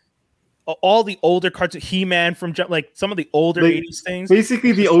all the older cartoons, He-Man from Jump, like some of the older 80s things.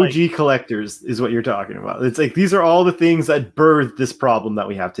 Basically, the OG collectors is what you're talking about. It's like these are all the things that birthed this problem that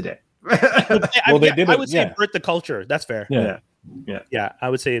we have today. I would say it birthed the culture. That's fair. Yeah. I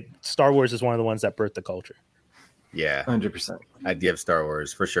would say Star Wars is one of the ones that birthed the culture. Yeah, 100%. I'd give Star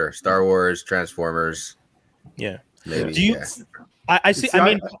Wars for sure. Star Wars, Transformers. Yeah. Maybe. Do you? Yeah. I see. I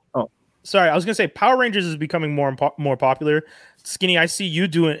mean, sorry, I was gonna say Power Rangers is becoming more popular. Skinny, I see you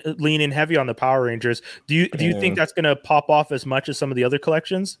leaning heavy on the Power Rangers. Do you think that's gonna pop off as much as some of the other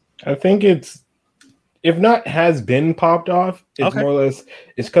collections? I think it's, if not has been popped off, it's more or less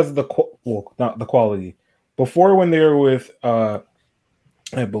it's because of not the quality. Before, when they were with I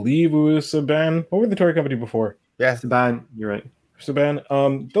believe it was Saban. What were the toy company before? Yeah, Saban. You're right. Saban.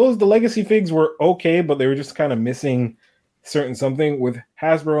 The legacy figs were okay, but they were just kind of missing certain something. With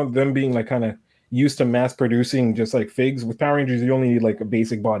Hasbro and them being like kind of used to mass producing just like figs, with Power Rangers you only need like a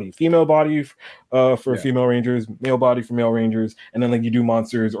basic body, female body for female Rangers, male body for male Rangers, and then like you do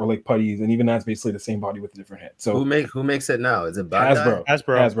monsters or like putties, and even that's basically the same body with a different head. So who makes it now? Is it Bandai?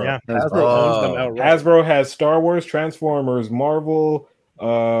 Hasbro. Yeah. Hasbro owns them outright. Hasbro has Star Wars, Transformers, Marvel,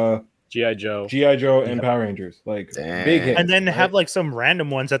 G.I. Joe, and Power Rangers, like big hits. And then have like some random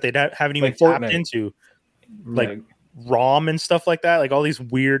ones that they haven't even like tapped Fortnite. Into, like ROM and stuff like that, like all these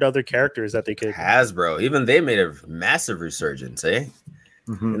weird other characters that they could. Hasbro, even they made a massive resurgence, in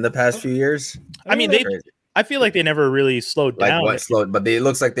the past few years. I mean, I feel like they never really slowed down. But it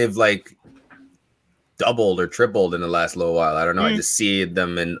looks like they've like doubled or tripled in the last little while. I don't know. I just see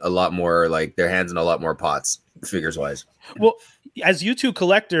them in a lot more, like their hands in a lot more pots, figures wise. Well, as you two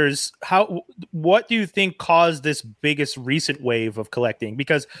collectors, what do you think caused this biggest recent wave of collecting?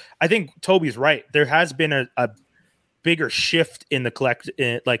 Because I think Toby's right. There has been a bigger shift in the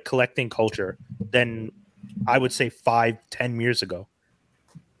collecting culture than I would say 5-10 years ago.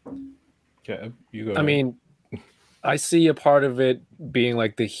 Okay, you go. I mean, I see a part of it being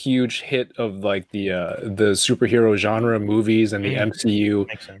like the huge hit of like the superhero genre movies and the MCU,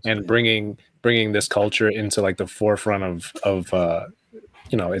 and bringing this culture into like the forefront of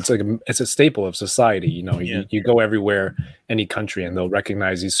it's a staple of society. You go everywhere, any country, and they'll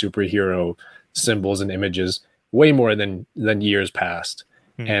recognize these superhero symbols and images way more than years past.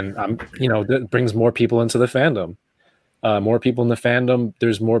 And that brings more people into the fandom. More people in the fandom,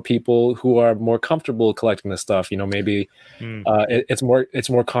 there's more people who are more comfortable collecting this stuff. Maybe it's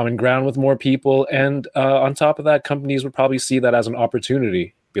more common ground with more people, and on top of that, companies would probably see that as an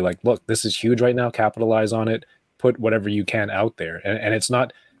opportunity. Be like, look, this is huge right now. Capitalize on it. Put whatever you can out there, and it's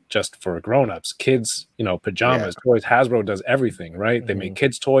not just for grown-ups. Kids, pajamas, toys. Hasbro does everything, right? They make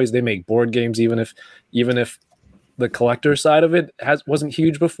kids toys, they make board games, even if the collector side of it wasn't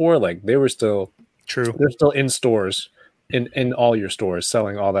huge before, like they were still true. They're still in stores, in all your stores,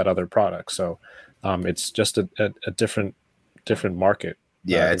 selling all that other product. So it's just a different market.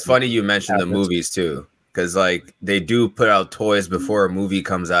 Yeah, it's funny you mentioned the movies too, because like they do put out toys before a movie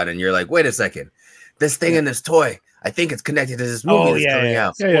comes out, and you're like, wait a second, this thing in this toy, I think it's connected to this movie that's coming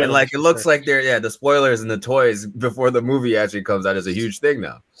out. And like it looks like the spoilers and the toys before the movie actually comes out is a huge thing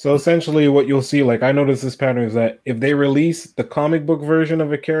now. So essentially what you'll see, like I noticed this pattern, is that if they release the comic book version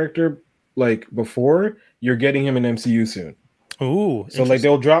of a character like before, you're getting him in MCU soon. Ooh. So like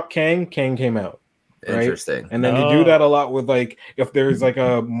they'll drop Kang came out. Right? Interesting. And then they do that a lot with like if there's like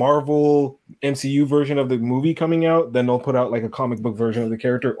a Marvel MCU version of the movie coming out, then they'll put out like a comic book version of the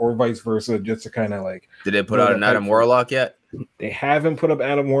character, or vice versa, just to kind of like. Did they put out an Adam Warlock yet? They haven't put up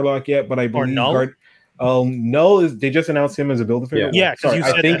Adam Warlock yet, but I believe Null is they just announced him as a Build-A-Figure. Yeah, sorry,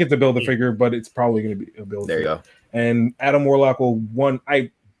 I think it's a Build-A-Figure, but it's probably going to be a Build-A-Figure. There you go. And Adam Warlock will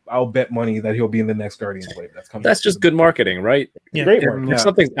I'll bet money that he'll be in the next Guardians wave that's coming. That's just good marketing, right? Yeah. Great work. If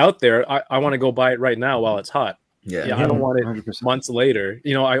something's out there, I want to go buy it right now while it's hot. Yeah, I don't want it 100%. months later.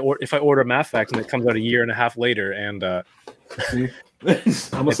 If I order Mafex and it comes out a year and a half later, and I'm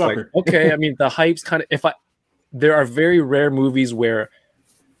a sucker. Like, okay, I mean the hype's kind of. There are very rare movies where,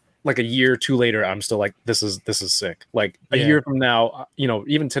 like a year or two later, I'm still like, this is sick. Like a year from now,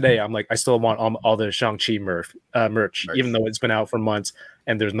 even today, I'm like, I still want all the Shang-Chi merch, even though it's been out for months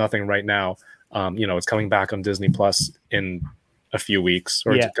and there's nothing right now. It's coming back on Disney Plus in a few weeks,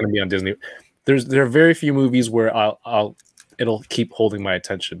 or it's going to be on Disney. There are very few movies where it'll keep holding my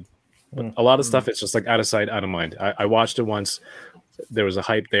attention. But a lot of stuff, it's just like out of sight, out of mind. I watched it once. There was a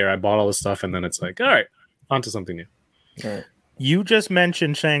hype there. I bought all the stuff, and then it's like, all right, on to something new. All right. You just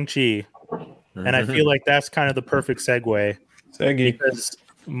mentioned Shang-Chi, and I feel like that's kind of the perfect segue. Because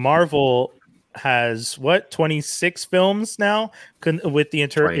Marvel has 26 films now with the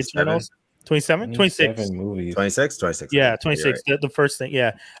Eternals. 27? 26 movies. 26. Yeah, 26. Right. The first thing,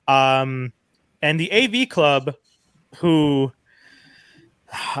 yeah. And the AV Club, who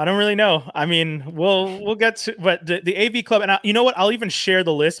I don't really know. I mean, we'll get to, but the AV Club, and you know what? I'll even share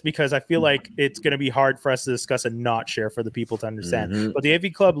the list because I feel like it's going to be hard for us to discuss and not share for the people to understand. But the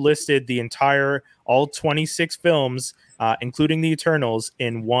AV Club listed all 26 films, including the Eternals,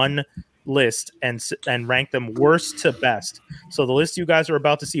 in one list and rank them worst to best. So the list you guys are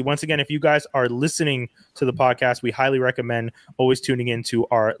about to see, once again, if you guys are listening to the podcast, we highly recommend always tuning into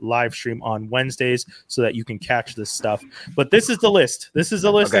our live stream on Wednesdays so that you can catch this stuff. But this is the list.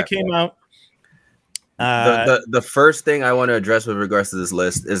 That came out. The first thing I want to address with regards to this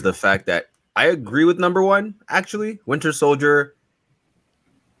list is the fact that I agree with number one. Actually, Winter Soldier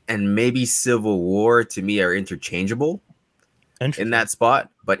and maybe Civil War to me are interchangeable in that spot,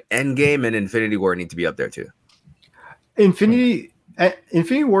 but Endgame and Infinity War need to be up there too. Infinity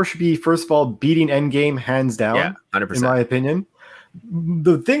War should be, first of all, beating Endgame hands down. Yeah, 100%. In my opinion.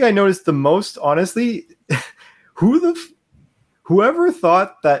 The thing I noticed the most, honestly, whoever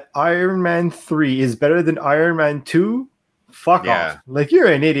thought that Iron Man 3 is better than Iron Man 2, fuck off. Like, you're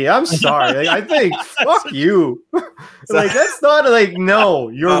an idiot. I'm sorry. Like, I think, fuck you. Like, that's not like, no,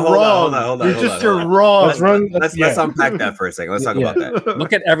 you're wrong. Hold on. You're wrong. Let's unpack that for a second. Let's talk about that.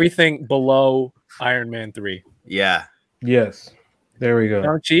 Look at everything below Iron Man 3. Yeah. Yes. There we go.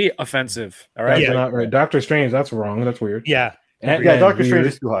 Shang-Chi, offensive. All right. That's not right. Doctor Strange, that's wrong. That's weird. Yeah. Doctor Strange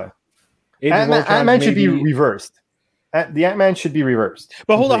is too high. Ant-Man should be reversed. The Ant-Man should be reversed.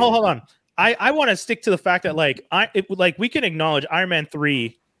 But hold on. I want to stick to the fact that we can acknowledge Iron Man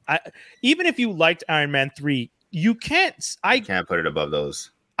 3. Even if you liked Iron Man 3, you can't put it above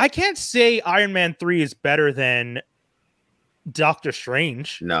those. I can't say Iron Man 3 is better than Doctor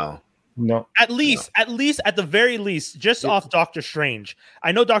Strange. No. At the very least, just off Doctor Strange.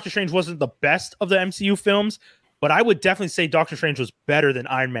 I know Doctor Strange wasn't the best of the MCU films, but I would definitely say Doctor Strange was better than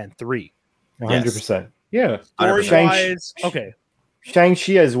Iron Man 3. 100%. Yeah. Story-wise, okay.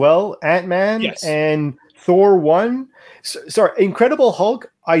 Shang-Chi as well, Ant-Man, and Thor 1. Sorry, Incredible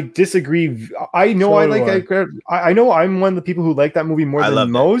Hulk, I disagree. I know I know I'm one of the people who like that movie more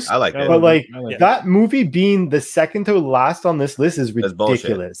than most. I like it. But that movie being the second to last on this list is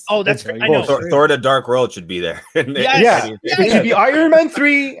ridiculous. Oh, that's I know. Thor: The Dark World should be there. Yes. It should be Iron Man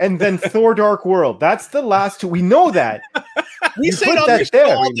 3 and then Thor: Dark World. That's the last two. We know that. We say it on the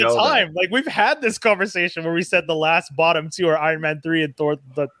show all the time. Like, we've had this conversation where we said the last bottom two are Iron Man 3 and Thor: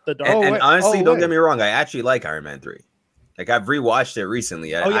 The Dark World. And honestly, don't get me wrong. I actually like Iron Man 3. Like I've rewatched it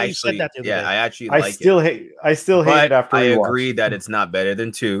recently. You said that the other day. I actually I still hate it after I rewatch. agree that it's not better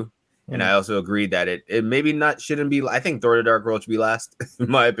than 2. And I also agree that it maybe shouldn't be. I think Thor: The Dark World should be last, in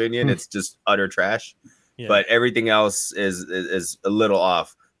my opinion. It's just utter trash. Yeah. But everything else is a little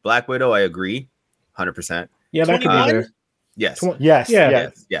off. Black Widow, I agree, 100%. Yeah, that could be there. Yes. Yes.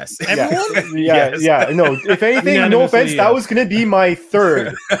 Everyone? Yeah. No, if anything, no offense, that was going to be my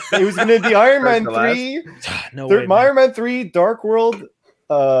third. It was going to be Iron Man 3. Iron Man 3, Dark World,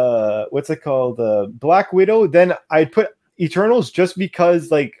 what's it called? Black Widow. Then I'd put Eternals just because,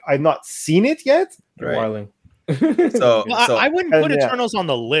 like, I've not seen it yet. Right. So I wouldn't put Eternals on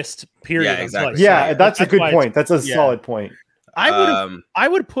the list, period. Yeah, exactly. That's a good point. That's a solid point. I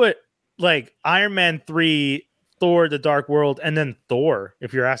would put, like, Iron Man 3, Thor: The Dark World, and then Thor.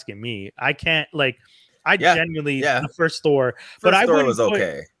 If you're asking me, I can't genuinely the first Thor, but I Thor was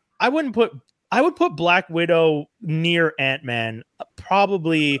okay. I would put Black Widow near Ant-Man,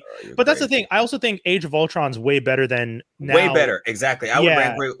 probably. But that's the thing. I also think Age of Ultron's way better than now. Way better, exactly. I would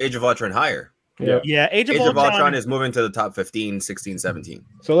rank Age of Ultron higher. Yeah. Age of Ultron is moving to the top 15, 16, 17.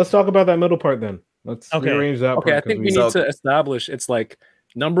 So let's talk about that middle part then. Let's rearrange that. Okay, I think we need to establish it's like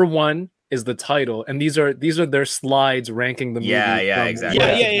number 1 is the title, and these are their slides ranking the movie. Yeah, exactly.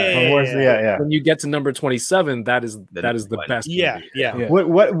 Yeah. When you get to number 27, that is the best. Yeah.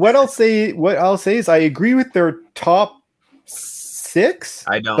 What I'll say is I agree with their top 6.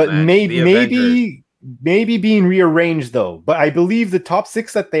 I don't, but maybe being rearranged though. But I believe the top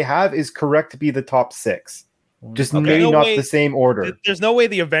 6 that they have is correct to be the top 6. Just maybe not the same order. There's no way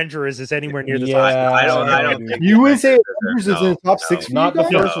the Avengers is anywhere near the top. I don't think you would say Avengers is in the top 6. Not the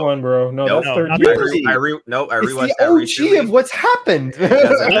first one, bro. No, that's 13. I rewatched it's the OG of what's happened. It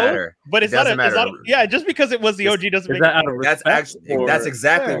doesn't matter. But it's not. Just because it was the OG doesn't make it. That's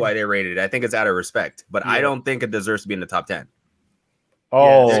exactly why they rated it. I think it's out of respect, but I don't think it deserves to be in the top 10.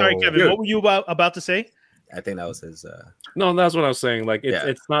 Oh, sorry, Kevin. What were you about to say? I think that was his. No, that's what I was saying. Like,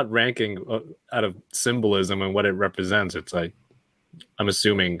 it's not ranking out of symbolism and what it represents. It's like, I'm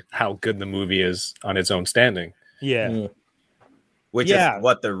assuming how good the movie is on its own standing. Yeah. Which is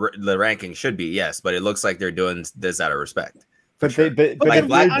what the ranking should be, yes. But it looks like they're doing this out of respect. But sure. like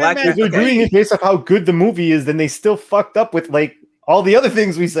Black if they're doing it based off how good the movie is, then they still fucked up with like all the other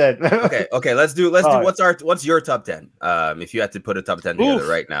things we said. okay. Let's do. What's your top 10? If you had to put a top 10 together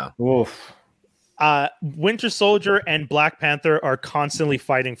right now. Oof. Winter Soldier and Black Panther are constantly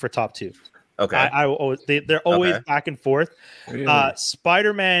fighting for top 2. Okay, they're always back and forth. Really?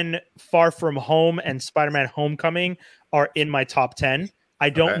 Spider-Man: Far From Home and Spider-Man: Homecoming are in my top 10. I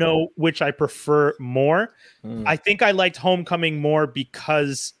don't know which I prefer more. I think I liked Homecoming more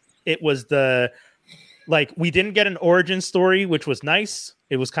because it was we didn't get an origin story, which was nice.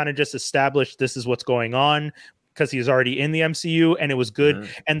 It was kind of just established this is what's going on, because he's already in the MCU, and it was good.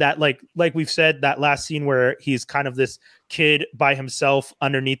 And that like we've said, that last scene where he's kind of this kid by himself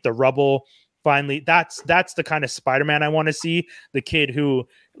underneath the rubble, finally, that's the kind of Spider-Man I want to see. The kid who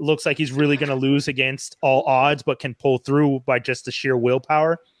looks like he's really going to lose against all odds, but can pull through by just the sheer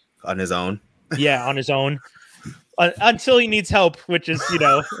willpower. On his own. Yeah, on his own. Until he needs help, which is,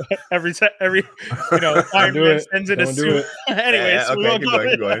 every Iron Man sends in a suit. Anyways,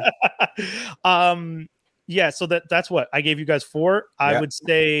 keep going. So that's what I gave you guys 4. I would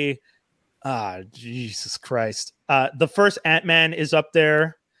say, Jesus Christ. The first Ant-Man is up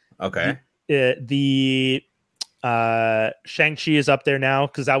there. Okay. The Shang-Chi is up there now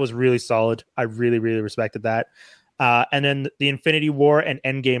because that was really solid. I really, really respected that. And then the Infinity War and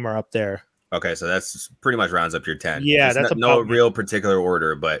Endgame are up there. Okay, so that's pretty much rounds up your 10. Yeah, that's no real particular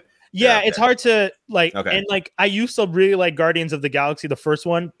order, but it's hard to and I used to really like Guardians of the Galaxy, the first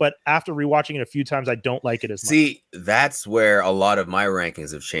one, but after rewatching it a few times, I don't like it as much. See, that's where a lot of my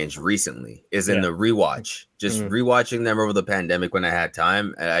rankings have changed recently, is in the rewatch. Just rewatching them over the pandemic when I had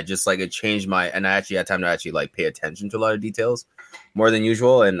time, and I just it changed and I actually had time to actually pay attention to a lot of details more than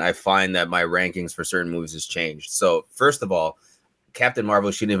usual, and I find that my rankings for certain movies has changed. So first of all, Captain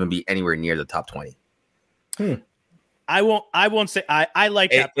Marvel shouldn't even be anywhere near the top 20. I won't say I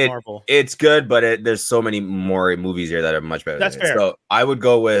like Captain Marvel. It's good, but there's so many more movies here that are much better. That's fair. So I would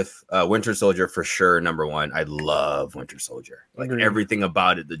go with Winter Soldier for sure. Number 1. I love Winter Soldier. Everything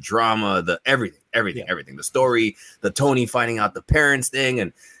about it, the drama, the everything. The story, the Tony finding out the parents thing,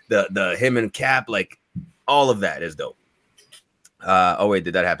 and the him and Cap, all of that is dope. Wait,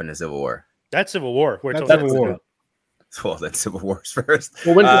 did that happen in Civil War? That's Civil War. That's Civil War. Well, then Civil War's first.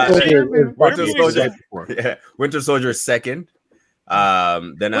 Well, Winter Soldier is second. Then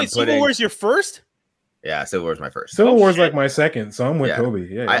I'm putting Civil War's your first? Yeah, Civil War is my first. Civil War is like my second, so I'm with Toby.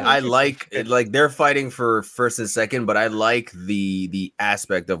 Yeah, I like it. Like they're fighting for first and second, but I like the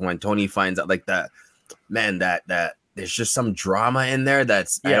aspect of when Tony finds out, like that there's just some drama in there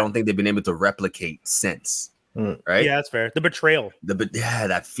that's I don't think they've been able to replicate since. Right? Yeah, that's fair. The betrayal.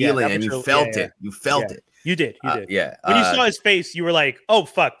 That feeling, and you felt it. You felt it. You did. Yeah. When you saw his face, you were like, "Oh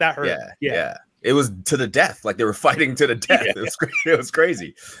fuck, that hurt." Yeah. It was to the death. Like they were fighting to the death. It was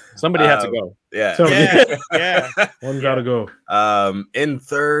crazy. Somebody had to go. Yeah. One gotta go. In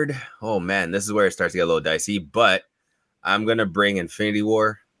third, oh man, this is where it starts to get a little dicey. But I'm gonna bring Infinity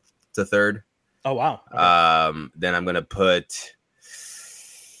War to third. Oh wow. Okay. Then I'm gonna put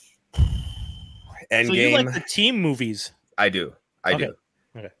Endgame. So you like the team movies? I do. Okay.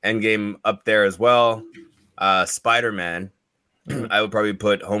 Endgame up there as well. Spider-Man. I would probably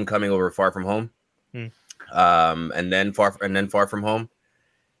put Homecoming over Far From Home. And then Far From Home.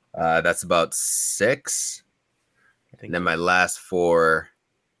 That's about 6. And then my last 4,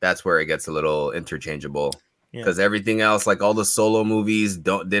 that's where it gets a little interchangeable. Because everything else, like all the solo movies,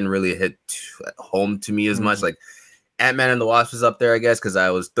 didn't really hit home to me as much. Like Ant-Man and the Wasp is up there, I guess, because I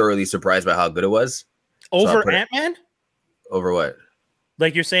was thoroughly surprised by how good it was. Over Ant-Man? Over what?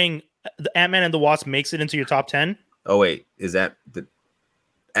 Like you're saying the Ant-Man and the Wasp makes it into your top 10? Oh, wait. Is that the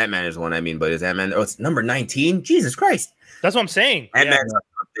Ant-Man is one I mean, but is Ant-Man? Oh, it's number 19? Jesus Christ. That's what I'm saying. Ant-Man's up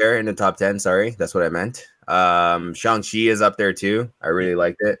there in the top 10. Sorry. That's what I meant. Shang-Chi is up there too. I really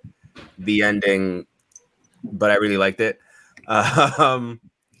liked it. The ending, but I really liked it.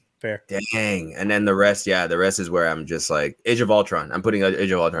 Fair. Dang. And then the rest is where I'm just like Age of Ultron. I'm putting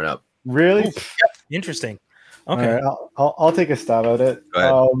Age of Ultron up. Really? Interesting. Okay. Right, I'll take a stab at it.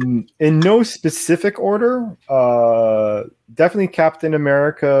 In no specific order, definitely Captain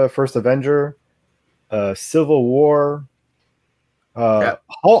America, First Avenger, Civil War,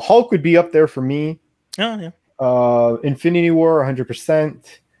 Hulk would be up there for me. Oh yeah. Infinity War,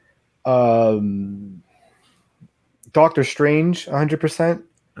 100%. Doctor Strange, 100%.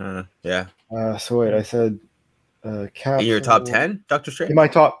 Yeah. So wait, I said. In your top 10, Doctor Strange? In my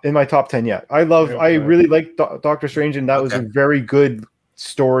top 10, yeah. I really like Doctor Strange, and that was a very good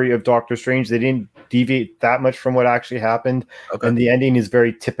story of Doctor Strange. They didn't deviate that much from what actually happened, and the ending is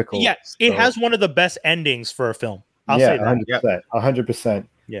very typical. Yeah, it has one of the best endings for a film. I'll say that. 100%.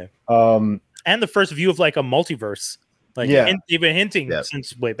 Yeah. And the first view of like a multiverse, like they've been hinting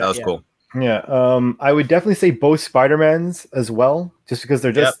since way back. That was cool. Yeah. I would definitely say both Spider-Mans as well, just because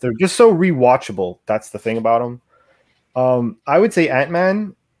they're just so rewatchable. That's the thing about them. I would say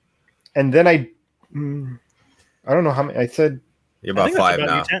Ant-Man, and then I don't know how many I said. You're about 5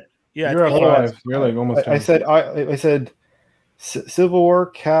 now. Yeah, you're at 5. You're like almost. I said Civil War,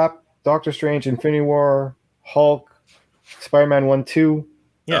 Cap, Doctor Strange, Infinity War, Hulk, Spider-Man 1, 2.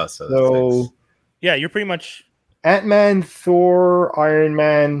 Yeah. So you're pretty much Ant-Man, Thor, Iron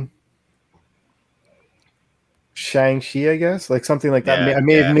Man, Shang-Chi, I guess, like something like that. I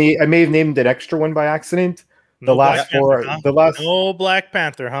may have named an extra one by accident. The last Black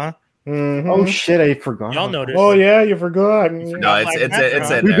Panther, huh? Mm-hmm. Oh shit, I forgot. Y'all noticed. Oh yeah, you forgot. No, it's in there.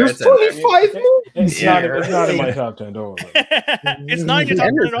 There's 25 movies. It's not in my top 10. Don't worry. It's not your top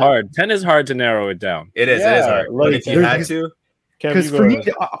 10 at all. Hard. 10 is hard to narrow it down. It is hard. Like, if you had to, because for me,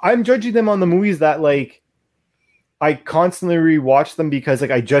 I'm judging them on the movies that like I constantly rewatch them because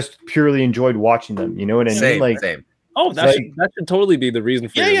like I just purely enjoyed watching them. You know what I mean? Like same. Oh, that should totally be the reason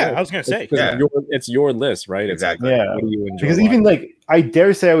for your list. I was gonna say, it's your list, right? Exactly. Yeah. What do you enjoy? Because even like I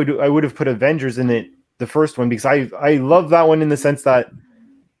dare say I would have put Avengers in it, the first one, because I love that one in the sense that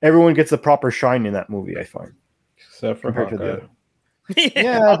everyone gets a proper shine in that movie. I find, except for Hawkeye.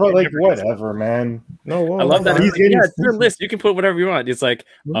 Yeah, but like whatever, man. No, I love that. It's your list. You can put whatever you want. It's like,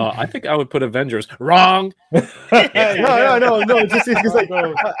 I think I would put Avengers. Wrong. No. Just because like,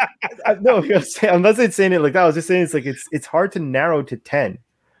 no. I'm not saying it like that. I was just saying it's like it's hard to narrow to 10.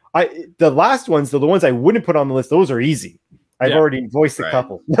 The last ones, the ones I wouldn't put on the list, those are easy. I've already voiced a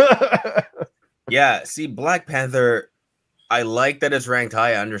couple. Yeah. See, Black Panther. I like that it's ranked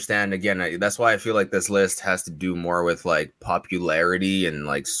high. I understand. Again, that's why I feel like this list has to do more with like popularity and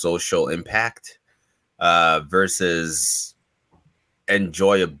like social impact versus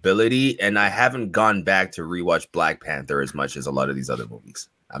enjoyability. And I haven't gone back to rewatch Black Panther as much as a lot of these other movies.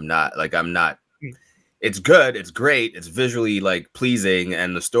 I'm not. It's good. It's great. It's visually like pleasing,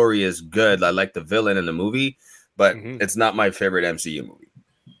 and the story is good. I like the villain in the movie, but it's not my favorite MCU movie.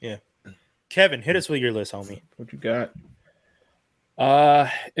 Yeah. Kevin, hit us with your list, homie. What you got?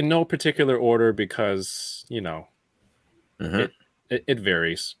 In no particular order, because it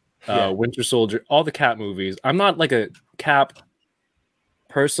varies. Winter Soldier, all the Cap movies. I'm not like a Cap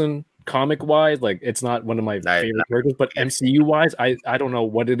person, comic wise, like it's not one of my favorite characters, but MCU wise, I don't know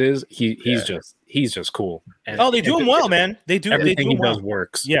what it is. He's just cool. And they do him well, man. They do everything he does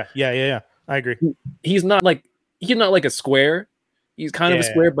works. Yeah. I agree. He's not like a square. He's kind of a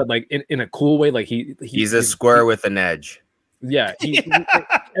square, but like in a cool way. Like he's a square with an edge. Yeah,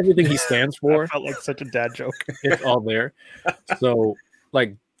 everything he stands for. I felt like such a dad joke. It's all there. So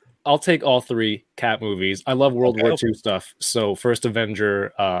like, I'll take all 3 Cap movies. I love World War II stuff. So First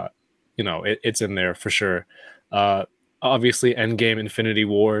Avenger, it's in there for sure. Obviously, Endgame, Infinity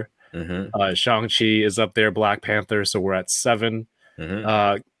War. Mm-hmm. Shang-Chi is up there. Black Panther. So we're at 7.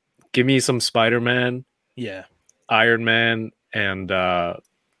 Mm-hmm. Give me some Spider-Man. Yeah. Iron Man, and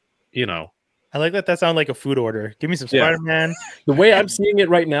I like that sounds like a food order. Give me some Spider-Man. The way I'm seeing it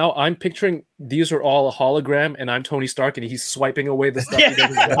right now, I'm picturing these are all a hologram, and I'm Tony Stark, and he's swiping away the stuff he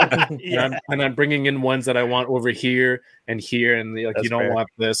doesn't want. And I'm bringing in ones that I want over here, and like you don't want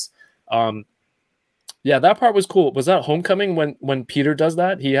this. That part was cool. Was that Homecoming when Peter does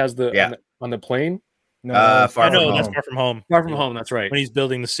that? He has on the plane. No, that's Far From Home. Far From Home. That's right. When he's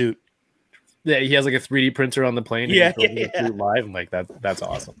building the suit. Yeah, he has like a 3D printer on the plane. Yeah, live. And like that's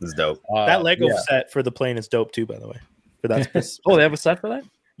awesome. It's dope. That Lego set for the plane is dope too, by the way. But that's they have a set for that?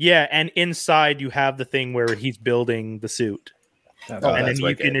 Yeah, and inside you have the thing where he's building the suit, and then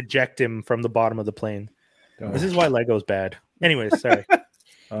you can eject him from the bottom of the plane. This is why Lego's bad. Anyways, sorry.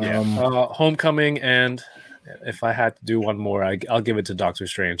 Homecoming, and if I had to do one more, I'll give it to Doctor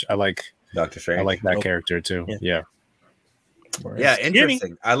Strange. I like Doctor Strange. I like that character too. Yeah. Yeah,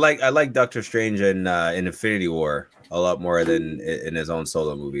 interesting. I like Doctor Strange in Infinity War a lot more than in his own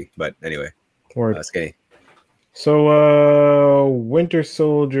solo movie. But anyway, Skinny. So Winter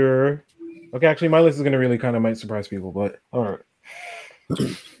Soldier. Okay, actually, my list is going to really kind of might surprise people, but all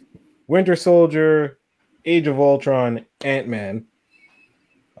right. Winter Soldier, Age of Ultron, Ant-Man,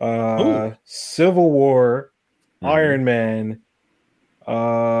 Civil War, Iron Man,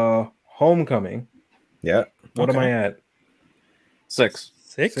 Homecoming. Yeah. What am I at? 6.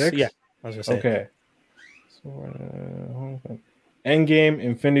 Yeah, I was gonna say. Okay. So, Endgame,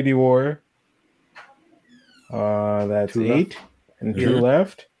 Infinity War. That's 8 left. And 2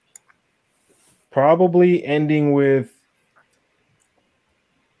 left. Probably ending with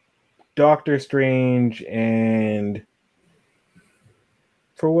Doctor Strange and,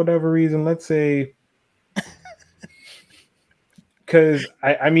 for whatever reason, let's say, because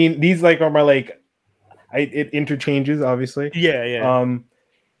I mean these like are my like. It interchanges, obviously. Yeah.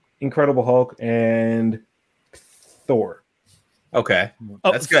 Incredible Hulk and Thor. Okay,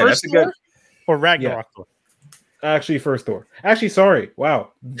 that's good. That's a good. Or Ragnarok Thor. Actually, first Thor. Actually, sorry.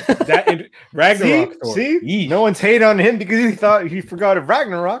 Wow, Ragnarok Thor. See? No one's hate on him because he forgot of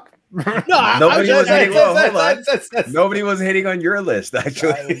Ragnarok. Nobody was hitting on your list.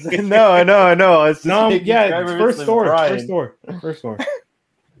 Actually, no. It's first Thor.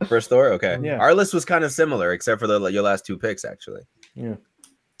 First Thor, okay. Yeah. Our list was kind of similar, except for your last 2 picks, actually. Yeah.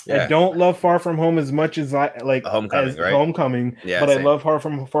 I don't love Far From Home as much as I like Homecoming, right? Homecoming, yeah, but same. I love Far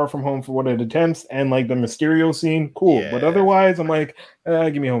From Home for what it attempts and like the Mysterio scene, cool. But otherwise, I'm like,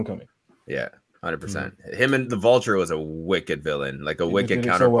 give me Homecoming. Yeah, 100%. Him and the Vulture was a wicked villain, like a wicked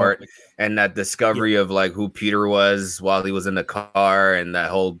counterpart, so and that discovery of like who Peter was while he was in the car, and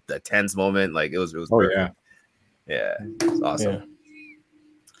that whole tense moment, like it was. Perfect. Yeah, it's awesome. Yeah.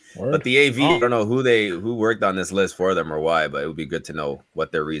 But the AV, I don't know who worked on this list for them or why, but it would be good to know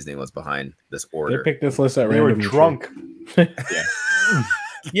what their reasoning was behind this order. They picked this list at random. They were drunk.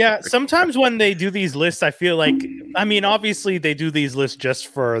 Yeah, sometimes when they do these lists, I feel like, I mean, obviously they do these lists just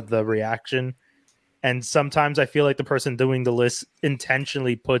for the reaction. And sometimes I feel like the person doing the list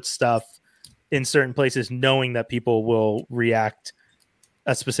intentionally puts stuff in certain places knowing that people will react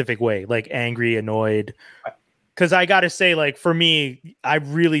a specific way, like angry, annoyed. Because I got to say, like, for me, I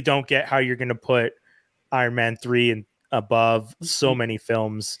really don't get how you're going to put Iron Man 3 and above so many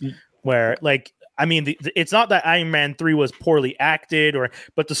films where, like, I mean, it's not that Iron Man 3 was poorly acted,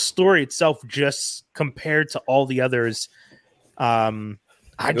 but the story itself, just compared to all the others, it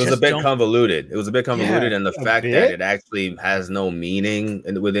was a bit convoluted. It was a bit convoluted, and the fact that it actually has no meaning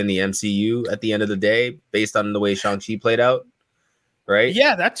within the MCU at the end of the day, based on the way Shang-Chi played out. Right?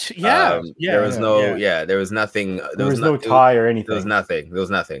 Yeah, that's There was there was nothing. There was no tie or anything. There was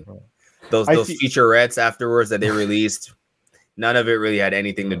nothing. Those featurettes afterwards that they released, none of it really had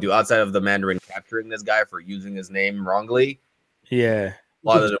anything to do outside of the Mandarin capturing this guy for using his name wrongly. Yeah. A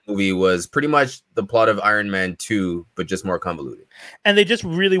lot of the movie was pretty much the plot of Iron Man 2, but just more convoluted. And they just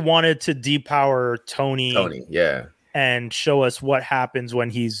really wanted to depower Tony. And show us what happens when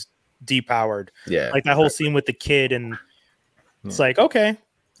he's depowered. Yeah. Like that whole scene with the kid, and it's like, okay.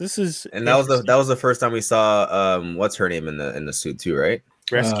 And that was the first time we saw what's her name in the suit too, right?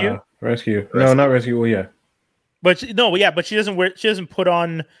 Rescue. No, not Rescue. Well, yeah. But she doesn't put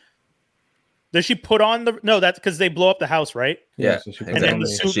on. Does she put on the? No, that's because they blow up the house, right? Yeah, so exactly. And then the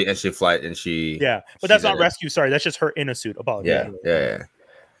suit, and she flies and she. Yeah, but that's not Rescue. Sorry, that's just her in a suit. Apologies. Yeah.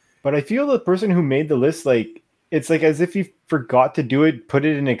 But I feel the person who made the list, like, it's like as if he forgot to do it, put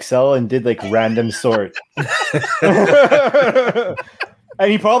it in Excel, and did like random sort. And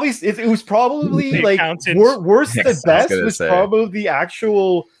he probably it was probably like worst to best was probably the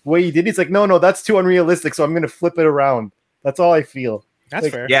actual way he did it. It's like, no, that's too unrealistic, so I'm gonna flip it around. That's all I feel. That's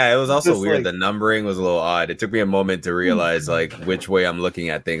like, fair. Yeah, it was also weird. Like, the numbering was a little odd. It took me a moment to realize like which way I'm looking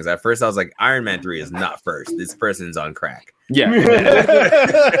at things. At first, I was like, Iron Man 3 is not first. This person's on crack. Yeah. You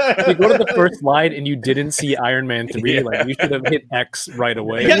go to the first slide and you didn't see Iron Man 3. Yeah. Like, you should have hit X right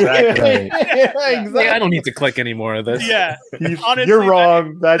away. Exactly. Exactly. I don't need to click any more of this. Yeah. Honestly, you're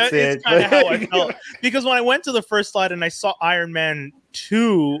wrong. That's it. Kind of how I felt. Because when I went to the first slide and I saw Iron Man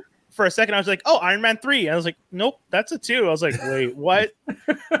 2, for a second I was like, oh, Iron Man 3. I was like, nope, that's a 2. I was like, wait, what?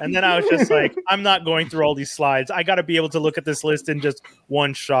 And then I was just like, I'm not going through all these slides. I got to be able to look at this list in just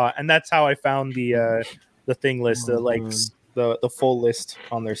one shot. And that's how I found the thing list, the full list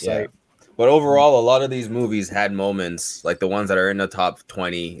on their site. But overall, a lot of these movies had moments, like the ones that are in the top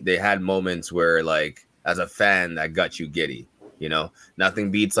 20, they had moments where, like, as a fan, that got you giddy. You know, nothing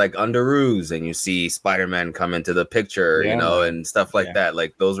beats like Under Ruse, and you see Spider-Man come into the picture, you know, and stuff like that.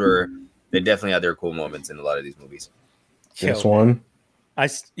 Like, they definitely had their cool moments in a lot of these movies. This one,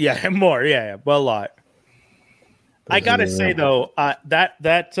 more, well, a lot. I gotta say though,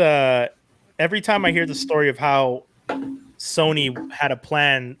 that every time I hear the story of how Sony had a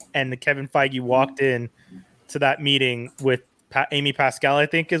plan and Kevin Feige walked in to that meeting with Amy Pascal, I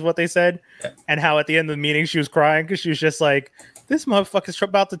think is what they said, and how at the end of the meeting she was crying because she was just like, this motherfucker's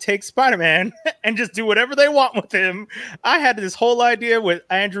about to take Spider-Man and just do whatever they want with him. I had this whole idea with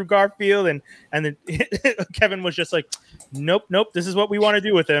Andrew Garfield, and then Kevin was just like, nope, this is what we want to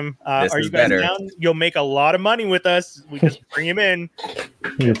do with him. Are you guys down? You'll make a lot of money with us. We just bring him in.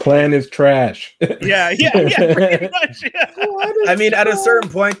 Your plan is trash. Yeah, pretty much. Yeah. I mean, at a certain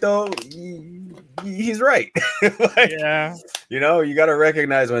point though, he's right. Like, you know, you got to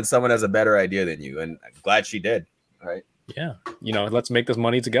recognize when someone has a better idea than you, and I'm glad she did. Right. Yeah. You know, let's make this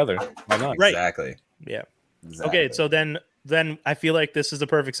money together. Why not? Right. Exactly. Yeah. Exactly. Okay. So then I feel like this is the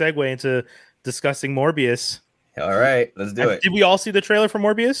perfect segue into discussing Morbius. All right, let's do it. Did we all see the trailer for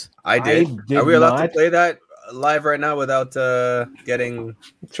Morbius? I did. Are we allowed to play that live right now without getting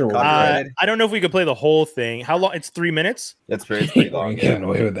copyrighted? I don't know if we could play the whole thing. How long? It's 3 minutes. That's pretty long. Getting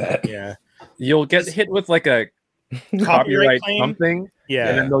away with that. Yeah. You'll get hit with like a copyright something. Yeah.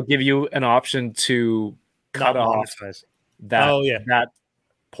 And then they'll give you an option to cut off that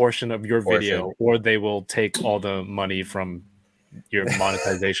portion of your video, or they will take all the money from your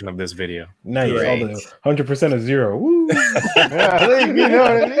monetization of this video. Nice. All the 100% of zero. Woo. Yeah, you know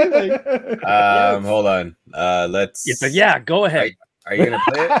what I mean? Hold on. Let's. Go ahead. Are you gonna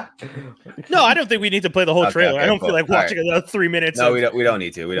play it? No, I don't think we need to play the whole trailer. I don't feel like watching another 3 minutes. No, we don't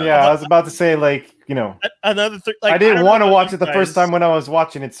need to. I was about to say, like, you know, another. I didn't want to watch it the first time when I was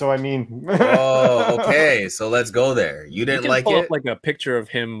watching it, so I mean. Oh, okay. So let's go there. You didn't like pull it? Up like a picture of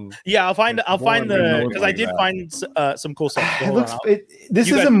him. Yeah, I'll find the because I did find some cool stuff.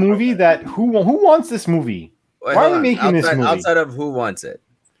 This is a movie that who wants this movie? Wait, why are we making this movie? Outside of who wants it?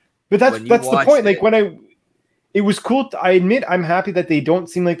 But that's the point. Like it was cool. I admit I'm happy that they don't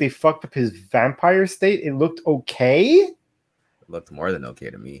seem like they fucked up his vampire state. It looked okay. It looked more than okay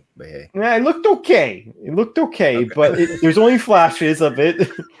to me, but hey. Yeah, it looked okay. But there's only flashes of it.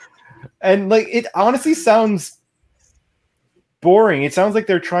 And like it honestly sounds boring. It sounds like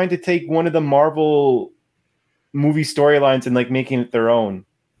they're trying to take one of the Marvel movie storylines and like making it their own.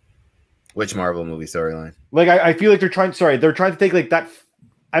 Which Marvel movie storyline? Like I feel like they're trying to take like that.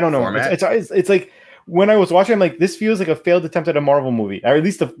 I don't know. It's like when I was watching, I'm like, this feels like a failed attempt at a Marvel movie, or at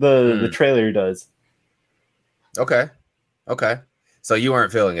least the trailer does. Okay. So you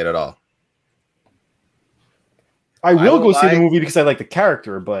weren't feeling it at all. I will go see the movie because I like the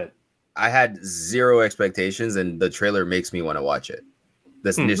character, but I had zero expectations, and the trailer makes me want to watch it.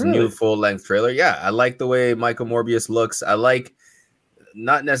 This new full length trailer, yeah, I like the way Michael Morbius looks. I like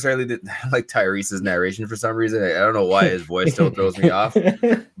not necessarily like Tyrese's narration for some reason. I don't know why his voice still throws me off,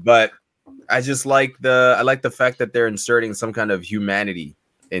 but I just like the fact that they're inserting some kind of humanity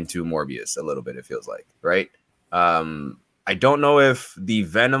into Morbius a little bit. It feels like, right? I don't know if the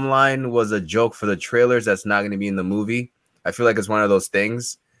Venom line was a joke for the trailers that's not going to be in the movie. I feel like it's one of those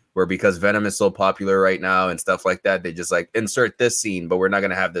things where because Venom is so popular right now and stuff like that, they just like insert this scene, but we're not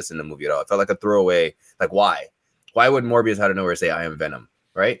gonna have this in the movie at all. It felt like a throwaway. Like, why? Why would Morbius out of nowhere say I am Venom?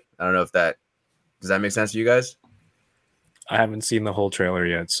 Right? I don't know if that does that make sense to you guys? I haven't seen the whole trailer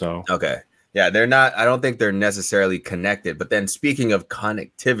yet, so okay. Yeah, they're not. I don't think they're necessarily connected. But then, speaking of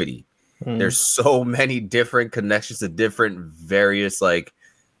connectivity, there's so many different connections to different various like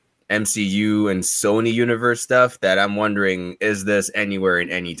MCU and Sony universe stuff that I'm wondering, is this anywhere in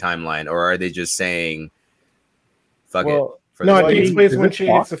any timeline, or are they just saying, "Fuck it"? No, it takes place when she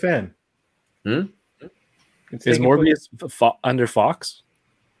hits the fan. Is Morbius under Fox?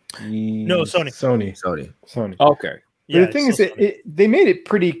 No, Sony. Okay. But the thing is, they made it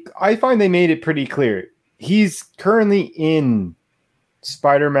pretty. I find they made it pretty clear. He's currently in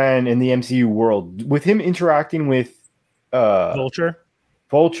Spider-Man in the MCU world. With him interacting with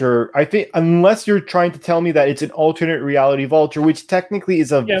Vulture, I think, unless you're trying to tell me that it's an alternate reality Vulture, which technically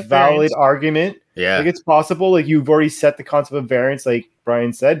is a valid argument. Yeah, like it's possible. Like you've already set the concept of variance, like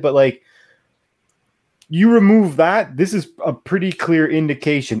Brian said, but like you remove that, this is a pretty clear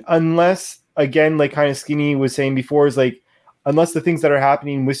indication. Unless, again, like kind of Skinny was saying before, is like unless the things that are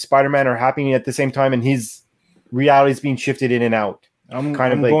happening with Spider-Man are happening at the same time and his reality is being shifted in and out. I'm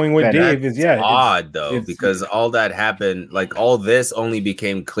going with Dave. Is odd though, because all that happened, like all this only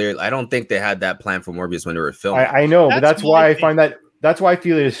became clear. I don't think they had that plan for Morbius when they were filming. I know, but that's why I find that. That's why I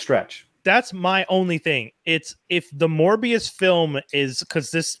feel it is stretch. That's my only thing. It's if the Morbius film is, because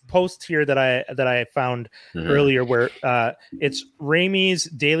this post here that I found earlier, where it's Raimi's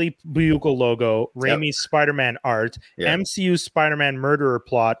Daily Bugle logo, Raimi's Spider-Man art, MCU Spider-Man murderer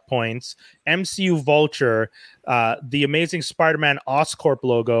plot points, MCU Vulture, the Amazing Spider-Man Oscorp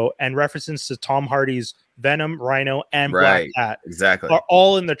logo, and references to Tom Hardy's Venom, Rhino, and Black Cat are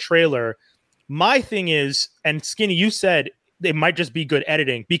all in the trailer. My thing is, and Skinny, you said it might just be good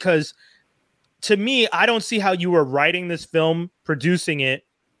editing, because to me, I don't see how you were writing this film, producing it,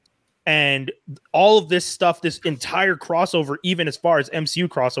 and all of this stuff, this entire crossover, even as far as MCU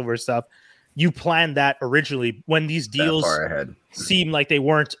crossover stuff, you planned that originally when these deals seemed like they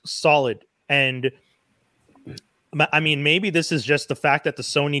weren't solid. And I mean, maybe this is just the fact that the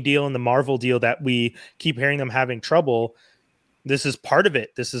Sony deal and the Marvel deal that we keep hearing them having trouble. This is part of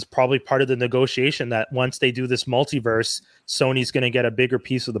it. This is probably part of the negotiation that once they do this multiverse, Sony's going to get a bigger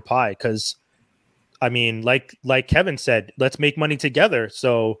piece of the pie. Because, I mean, like Kevin said, let's make money together.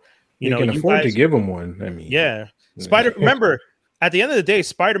 So, you can afford to give them one. I mean, remember, at the end of the day,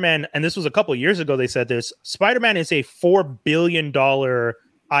 Spider-Man, and this was a couple of years ago, they said this, Spider-Man is a $4 billion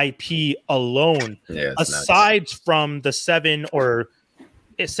IP alone, aside from the 7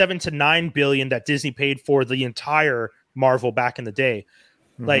 to 9 billion that Disney paid for the entire Marvel back in the day.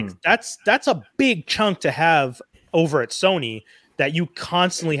 Like that's a big chunk to have over at Sony that you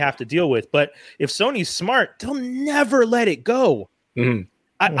constantly have to deal with. But if Sony's smart, they'll never let it go. I'm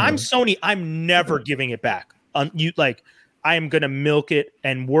Sony. I'm never giving it back. I am going to milk it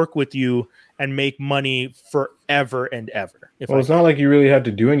and work with you and make money forever and ever. It's not like you really had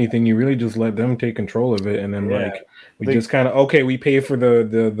to do anything. You really just let them take control of it. And then just kind of, we pay for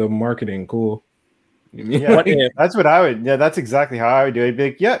the marketing. Cool. That's what I would. Yeah, that's exactly how I would do it. I'd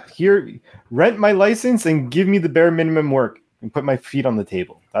be like, here, rent my license and give me the bare minimum work and put my feet on the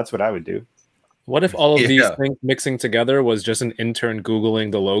table. That's what I would do. What if all of these things mixing together was just an intern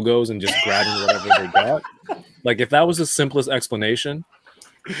Googling the logos and just grabbing whatever they got? Like, if that was the simplest explanation,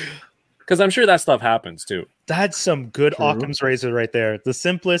 because I'm sure that stuff happens too. That's some good Occam's razor right there. The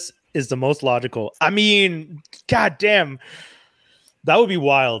simplest is the most logical. I mean, goddamn. That would be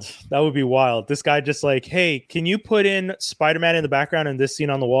wild. That would be wild. This guy just like, hey, can you put in Spider-Man in the background and this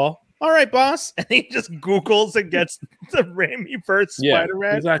scene on the wall? All right, boss. And he just Googles and gets the Raimi first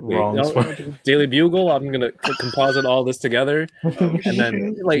Spider-Man. Exactly. Daily Bugle, I'm going to composite all this together. And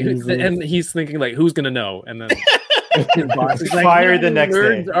then, and he's thinking, who's going to know? And then his boss is fire the next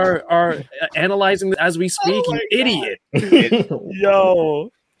day. Are analyzing as we speak, you idiot.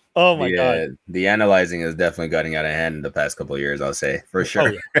 Yo. Oh my god! The analyzing is definitely getting out of hand in the past couple of years. I'll say for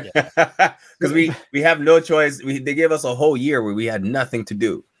sure, because we have no choice. They gave us a whole year where we had nothing to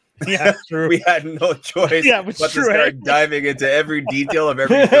do. Yeah, true. We had no choice but to start diving into every detail of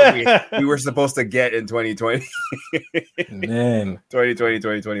every film we were supposed to get in 2020. Man, 2020,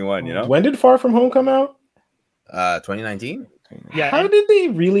 2021. You know, when did Far From Home come out? 2019. Yeah. How did they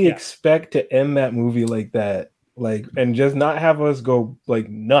really expect to end that movie like that? And just not have us go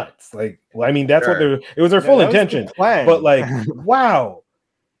nuts. I mean, that's what it was their full intention. But wow.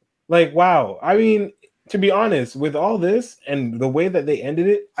 Wow. I mean, to be honest, with all this and the way that they ended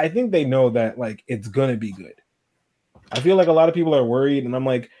it, I think they know that it's gonna be good. I feel like a lot of people are worried, and I'm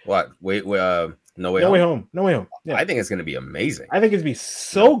like, what? Wait, No Way Home. No Way Home. Yeah. I think it's gonna be amazing. I think it'd be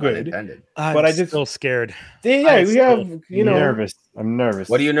so good. But I just still scared. Yeah, we have nervous. I'm nervous.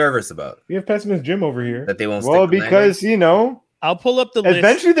 What are you nervous about? We have Pessimist Jim over here. That they won't. Well, because I'll pull up the list.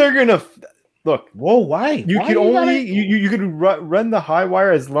 Eventually, they're gonna look. Whoa, why? You can only you could run the high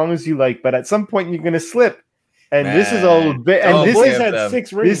wire as long as you like, but at some point you're gonna slip. And this is a bit. And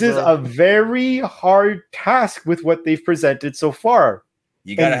this is a very hard task with what they've presented so far.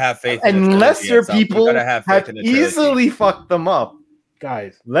 You gotta have faith. Unless there are people have easily fucked them up,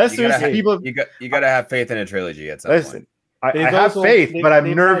 guys. Unless there's people, you gotta have faith in a trilogy at some point. I have faith, but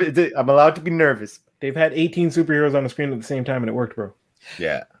I'm nervous. I'm allowed to be nervous. They've had 18 superheroes on the screen at the same time, and it worked, bro.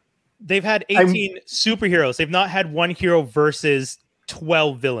 Yeah, they've had 18 superheroes. They've not had one hero versus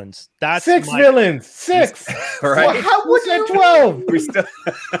 12 villains. That's 6 villains. 6. Right? How was it 12?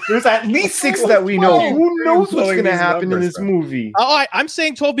 There's at least 6 that we know. Who knows what's going to happen in this movie? I'm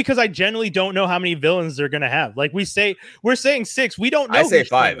saying 12 because I generally don't know how many villains they're going to have. Like we're saying 6. We don't know. I say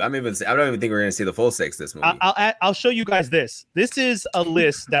 5. I don't even think we're going to see the full 6 this movie. I'll show you guys this. This is a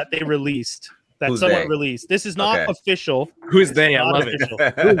list that they released. Someone released. This is not official. Who's they? I love it.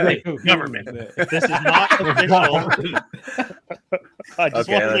 Who's they? Government. This is not official.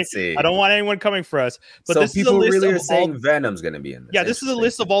 Let's see. I don't want anyone coming for us. But so this people is a list really of are saying Venom's going to be in this. Yeah, this is a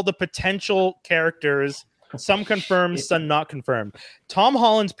list of all the potential characters. Some confirmed, some not confirmed. Tom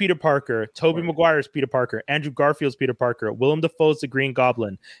Holland's Peter Parker, Tobey Maguire's Peter Parker, Andrew Garfield's Peter Parker, Willem Dafoe's the Green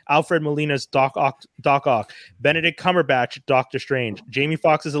Goblin, Alfred Molina's Doc Ock, Benedict Cumberbatch, Doctor Strange, Jamie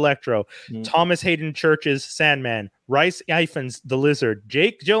Foxx's Electro, Thomas Hayden Church's Sandman, Rhys Ifans' The Lizard,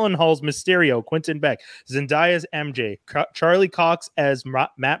 Jake Gyllenhaal's Mysterio, Quentin Beck, Zendaya's MJ, Charlie Cox as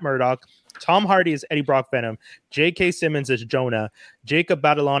Matt Murdock, Tom Hardy as Eddie Brock Venom, J.K. Simmons as Jonah, Jacob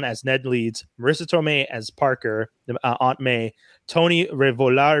Batalon as Ned Leeds, Marissa Tomei as Parker, Aunt May, Tony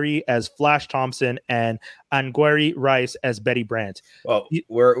Revolari as Flash Thompson, and Angourie Rice as Betty Brant. Well, we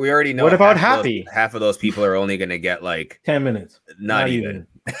already know. What about Happy? Half of those people are only going to get like 10 minutes. Not even.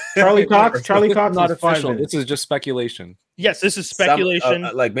 Charlie Cox not official. This is just speculation. Yes, this is speculation.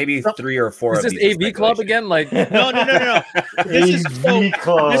 Like maybe 3 or 4. Is this AV Club again? Like no. This AV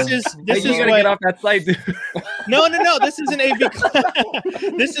Club. This is gonna get off that site, dude. No. This is an AV Club.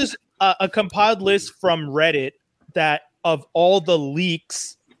 This is a compiled list from Reddit that of all the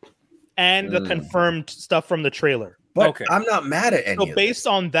leaks and the confirmed stuff from the trailer. But I'm not mad at any. So based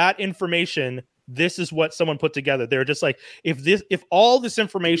on that information, this is what someone put together. They're just like, if all this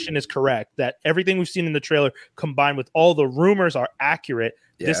information is correct, that everything we've seen in the trailer combined with all the rumors are accurate,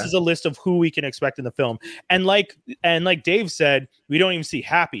 this is a list of who we can expect in the film. And like Dave said, we don't even see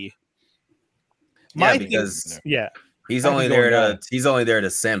Happy. He's only there to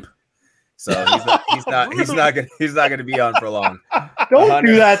simp. So he's not gonna be on for long. Don't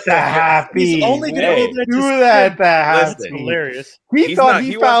do that to Happy. He's only gonna be there do that to Happy. That's hilarious. He thought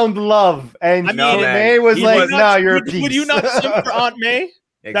he found love, and May was like, "No, you're a piece." Would you not simp for Aunt May?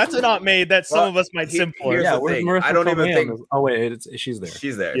 That's an Aunt May that some of us might simp for. Yeah, I don't even think. Oh wait, she's there.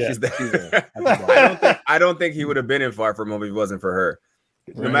 She's there. Yeah. She's there. I don't think he would have been in Far From Home if it wasn't for her.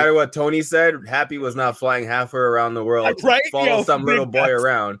 No matter what Tony said, Happy was not flying halfway around the world to follow some little boy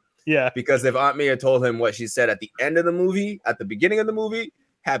around. Yeah, because if Aunt May had told him what she said at the end of the movie, at the beginning of the movie,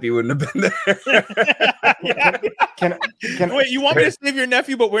 Happy wouldn't have been there. Wait, you want me to save your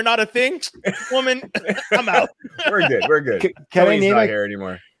nephew, but we're not a thing, woman? I'm out. We're good. Can I name not here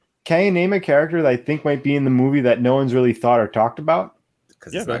anymore? Can you name a character that I think might be in the movie that no one's really thought or talked about?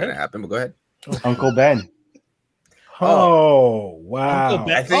 Because it's not going to happen. But go ahead. Uncle Ben. Oh wow!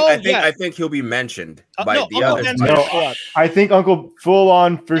 I think he'll be mentioned by the others. I think Uncle full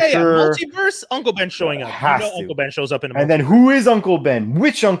on for sure. Multiverse, Uncle Ben showing up. Uncle Ben shows up in a and then who is Uncle Ben?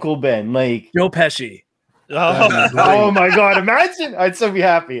 Which Uncle Ben? Like Joe Pesci. Oh my God! Imagine, I'd so be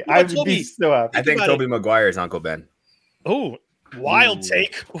happy. I'd be so happy. I think Tobey Maguire's Uncle Ben. Oh. Wild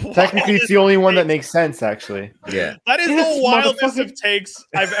take. Technically, it's the only one that makes sense, actually. Yeah. That is the wildest of takes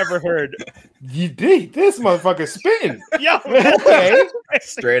I've ever heard. You did. This motherfucker spitting. Yeah. Okay.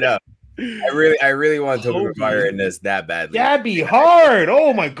 Straight up. I really want Tobey Maguire in this that badly. That'd be hard.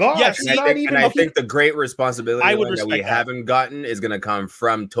 Oh my God. Yes, I think the great responsibility that we haven't gotten is going to come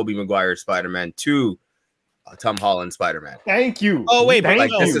from Tobey Maguire Spider-Man to Tom Holland Spider-Man. Thank you. Oh, wait.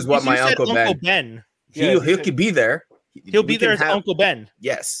 This is what my Uncle Ben. He could be there. He'll be there as Uncle Ben.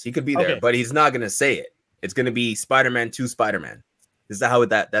 Yes, he could be there, but he's not going to say it. It's going to be Spider-Man to Spider-Man. Is that how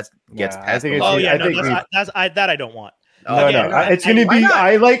that gets passed? That I don't want. No. It's going to be.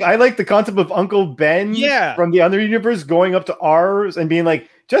 I like the concept of Uncle Ben from the other universe going up to ours and being like,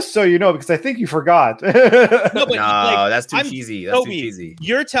 just so you know, because I think you forgot. No, that's too cheesy. That's Toby, too cheesy.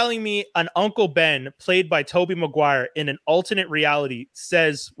 You're telling me an Uncle Ben played by Tobey Maguire in an alternate reality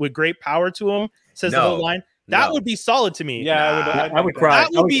says with great power to him, says the whole line. That would be solid to me. Yeah, I would cry.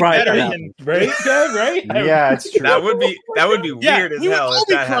 That would be better than right, Kev, right? Yeah, it's true. That would be weird as hell if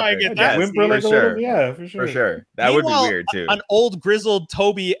that happened. Yes, for sure. Yeah, for sure. That would be weird too. An old grizzled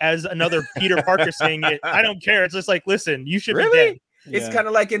Toby as another Peter Parker saying it. I don't care. It's just like, listen, you should be dead. It's kind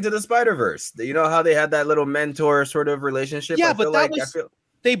of like Into the Spider-Verse. You know how they had that little mentor sort of relationship? Yeah, but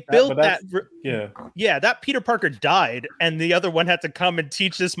they built that. Yeah, that Peter Parker died, and the other one had to come and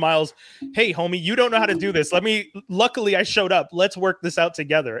teach this Miles, hey, homie, you don't know how to do this. Luckily, I showed up. Let's work this out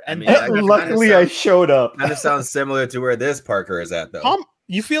together. And luckily, I showed up. Kind of sounds similar to where this Parker is at, though. Tom,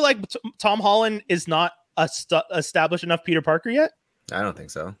 you feel like Tom Holland is not established enough Peter Parker yet? I don't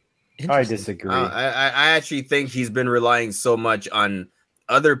think so. I disagree. I actually think he's been relying so much on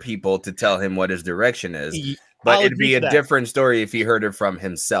other people to tell him what his direction is. But it'd be a different story if he heard it from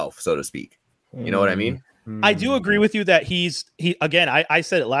himself, so to speak. You know what I mean? I do agree with you that he again, I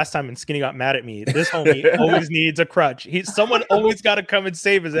said it last time and Skinny got mad at me. This homie always needs a crutch. Someone always got to come and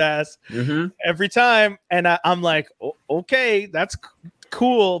save his ass every time. And I'm like, okay, that's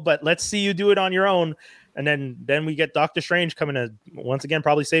cool, but let's see you do it on your own. And then we get Doctor Strange coming to once again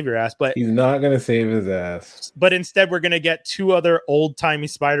probably save your ass, but he's not gonna save his ass. But instead, we're gonna get two other old timey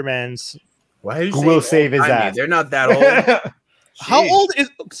Spider-Mans. Who will save his ass? They're not that old. How old is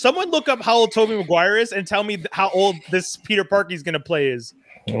someone? Look up how old Tobey Maguire is and tell me how old this Peter Parker is gonna play is.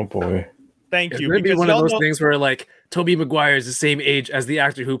 Oh boy. Thank you. It would be one of those things where like Tobey Maguire is the same age as the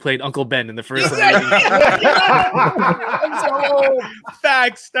actor who played Uncle Ben in the first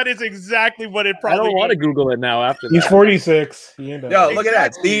Facts. That is exactly what it probably. I don't want to Google it now. After that, he's 46. Yo, look at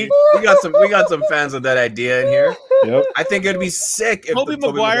that. See, we got some fans of that idea in here. Yep. I think it'd be sick if Tobey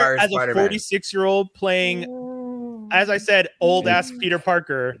Maguire as a 46-year-old playing, as I said, old ass Peter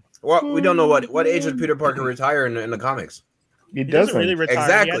Parker. Well, we don't know what age did Peter Parker retire in the comics. He doesn't really retire.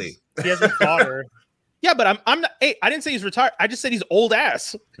 Exactly. He has a daughter. Yeah, but I'm not. Hey, I didn't say he's retired. I just said he's old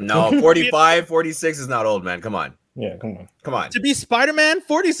ass. No, 45, 46 is not old, man. Come on. Yeah, come on. To be Spider-Man,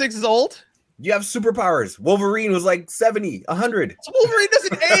 46 is old. You have superpowers. Wolverine was like 70, 100. So Wolverine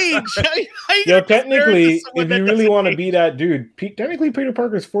doesn't age. Yo, technically, if you really want to be that dude, technically Peter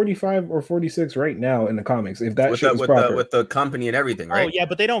Parker's 45 or 46 right now in the comics. If that shit was proper. With the company and everything, right? Oh yeah,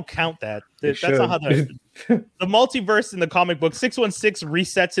 but they don't count that. That's not how the multiverse in the comic book 616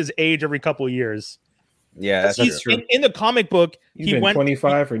 resets his age every couple of years. Yeah, that's true. In the comic book, he went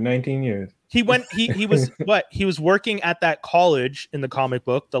 25 for 19 years. He was he was working at that college in the comic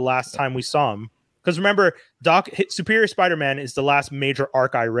book the last time we saw him. Because remember, Superior Spider-Man is the last major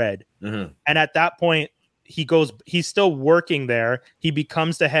arc I read. And at that point, he's still working there. He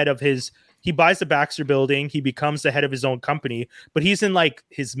becomes the head of he buys the Baxter building. He becomes the head of his own company, but he's in like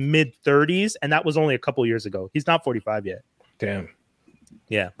his mid 30s. And that was only a couple years ago. He's not 45 yet. Damn.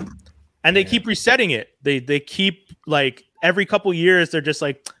 Yeah. And they keep resetting it. They keep like every couple years, they're just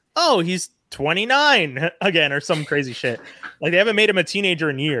like, oh, he's 29 again, or some crazy shit. Like they haven't made him a teenager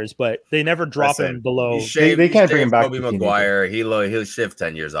in years, but they never drop him below. They can't bring him back. Tobey Maguire, he'll shift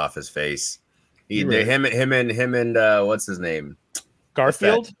 10 years off his face. Him and what's his name?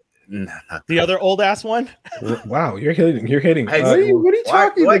 Garfield. The other old ass one. Wow, you're hitting. What are you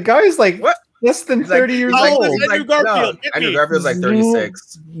talking? The guy's like what? Less than 30 years old. Andrew Garfield. Andrew Garfield's like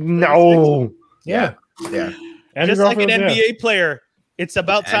 36. No. Yeah. Just like an NBA player. It's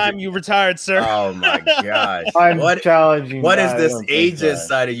about time you retired, sir. Oh my gosh. I'm challenging. What is this ageist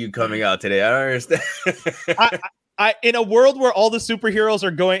side of you coming out today? I don't understand. I in a world where all the superheroes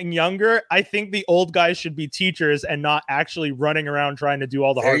are going younger, I think the old guys should be teachers and not actually running around trying to do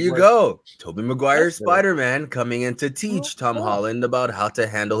all the hard work. There you go. Tobey Maguire Spider-Man coming in to teach Tom Holland about how to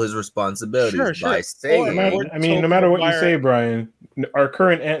handle his responsibilities by saying. I mean, no matter what you say, Brian, our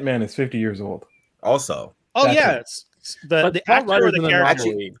current Ant-Man is 50 years old. Also. Oh, yeah. It's the actor or the character.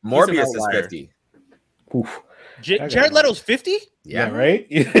 Morbius is 50. Oof. Jared Leto's 50? Yeah, right?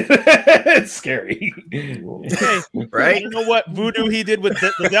 It's scary. Okay. Right? I don't know what voodoo he did with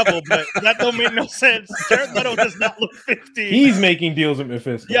the devil, but that don't make no sense. Jared Leto does not look 50. He's making deals with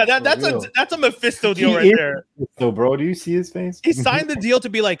Mephisto. Yeah, that's a Mephisto deal right there. So, bro, do you see his face? He signed the deal to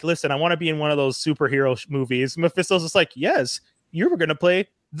be like, listen, I want to be in one of those superhero movies. Mephisto's just like, yes, you were going to play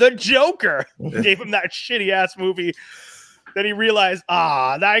the Joker. Gave him that shitty ass movie. Then he realized,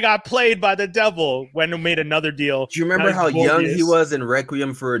 I got played by the devil when he made another deal. Do you remember how young he was in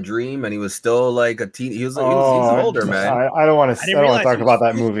Requiem for a Dream, and he was still like a teen? He was older, man. I don't want to talk about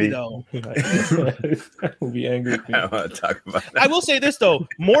that movie. I'll be angry. I don't want to talk about that. I will say this though,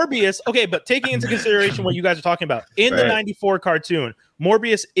 Morbius. Okay, but taking into consideration what you guys are talking about in the '94 cartoon,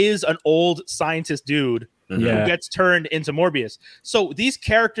 Morbius is an old scientist dude. Who gets turned into Morbius. So these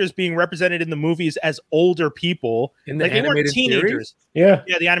characters being represented in the movies as older people, in the animated teenagers. Series?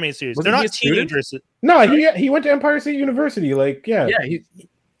 Yeah, the animated series. They're not teenagers. No, he went to Empire State University. Like,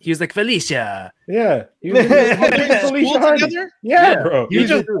 he was like Felicia. Yeah, he was Felicia Hardy. Yeah, bro. He was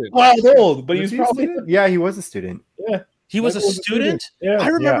just wild old, but he was probably he was a student. Yeah, he was a student. Yeah, I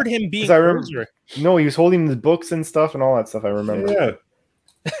remembered him being. No, he was holding the books and stuff and all that stuff. I remember. Yeah.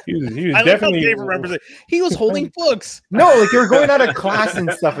 He was I definitely Dave remembers it. He was holding books. No, like you were going out of class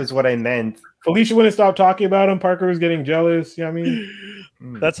and stuff is what I meant. Felicia wouldn't stop talking about him. Parker was getting jealous. You know what I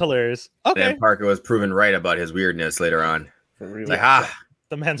mean? That's hilarious. Okay. Then Parker was proven right about his weirdness later on. It's like,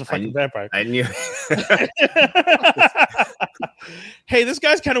 the man's a fucking vampire. I knew. Hey, this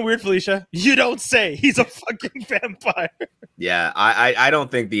guy's kind of weird, Felicia. You don't say. He's a fucking vampire. Yeah, I don't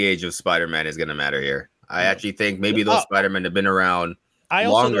think the age of Spider-Man is going to matter here. I actually think maybe those Spider-Men have been around. I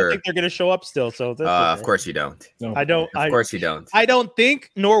also don't think they're going to show up still. So of course you don't. No. I don't. Of course you don't. I don't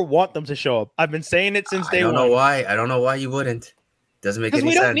think nor want them to show up. I've been saying it since day one. I don't know why you wouldn't. Doesn't make any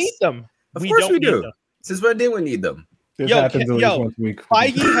sense. Because we don't need them. Of course we do. Since when did we need them? Feige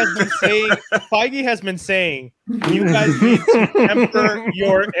has been saying you guys need to temper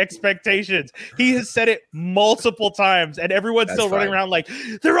your expectations. He has said it multiple times, and everyone's still running around like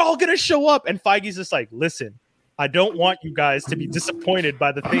they're all going to show up. And Feige's just like, listen. I don't want you guys to be disappointed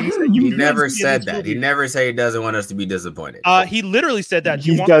by the things that you. He never said that. He never said he doesn't want us to be disappointed. He literally said that.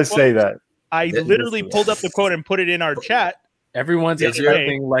 He does say that. I literally pulled up the quote and put it in our chat. Everyone's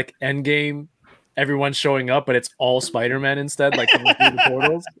expecting like Endgame. Everyone's showing up, but it's all Spider-Man instead. Like coming through the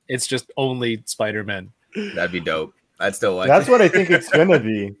portals, it's just only Spider-Man. That'd be dope. I'd still watch. That's what I think it's gonna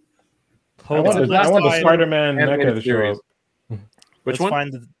be. I want the Spider-Man mecha to show up. Which one?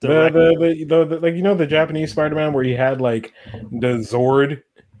 Find the like the Japanese Spider-Man where he had like the Zord.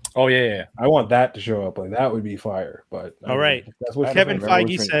 Oh yeah. I want that to show up. Like that would be fire. But all right, that's what Kevin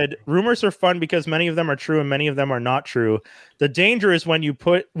Feige said. Rumors are fun because many of them are true and many of them are not true. The danger is when you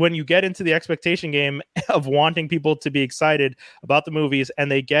get into the expectation game of wanting people to be excited about the movies and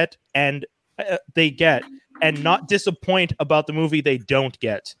they get and not disappoint about the movie they don't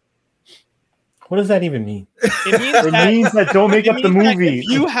get. What does that even mean? It means that don't make up the movie. If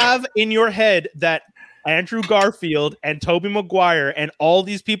you have in your head that Andrew Garfield and Tobey Maguire and all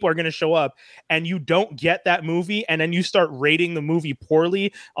these people are going to show up and you don't get that movie and then you start rating the movie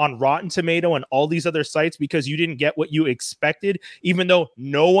poorly on Rotten Tomato and all these other sites because you didn't get what you expected, even though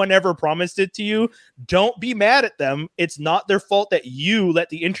no one ever promised it to you, don't be mad at them. It's not their fault that you let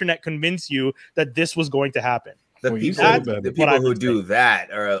the internet convince you that this was going to happen. The people who do that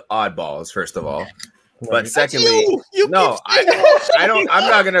are oddballs, first of all. But secondly, I'm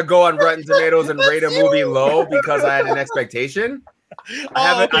not gonna go on Rotten Tomatoes and rate a movie low because I had an expectation.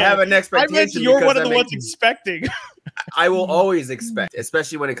 I have an expectation. I meant you're one of the ones expecting. I will always expect,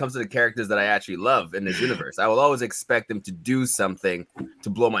 especially when it comes to the characters that I actually love in this universe. I will always expect them to do something to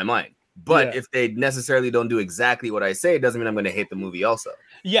blow my mind. But if they necessarily don't do exactly what I say, it doesn't mean I'm going to hate the movie also.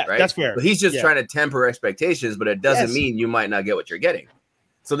 Yeah, right? That's fair. But he's just trying to temper expectations, but it doesn't mean you might not get what you're getting.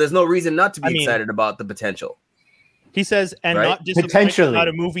 So there's no reason not to be excited about the potential. He says, and not disappointed about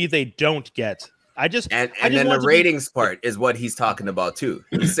a movie they don't get. And then the ratings part is what he's talking about too.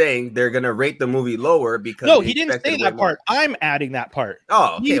 He's saying they're gonna rate the movie lower because he didn't say that part. I'm adding that part.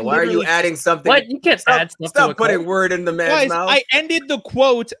 Oh, okay. Why are you adding something? What? You can't add stuff. Stop putting word in the man's mouth. I ended the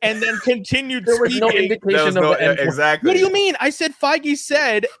quote and then continued there was speaking. No indication of the end. Exactly. What do you mean? I said Feige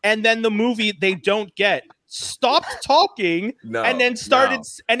said, and then the movie they don't get. Stopped talking and then started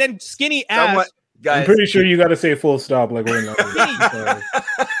and then Skinny asked. I'm pretty sure you got to say full stop. Like we're not.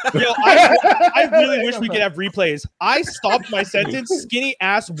 I really wish we could have replays. I stopped my sentence. Skinny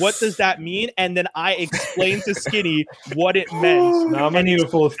asked, "What does that mean?" And then I explained to Skinny what it meant. No, I'm gonna need a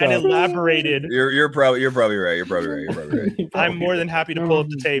full stop. And elaborated. You're probably right. You're probably right. I'm more than happy to pull up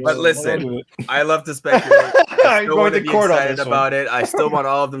the tape. But listen, I love to speculate. I'm going to court excited about it. I still want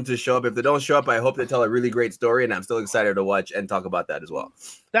all of them to show up. If they don't show up, I hope they tell a really great story, and I'm still excited to watch and talk about that as well.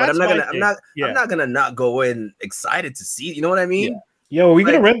 But I'm not gonna not go in excited to see. You know what I mean? Yeah. Yo, are we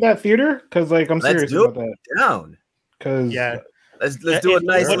gonna rent that theater? Because like I'm serious about that. Down. Because let's do a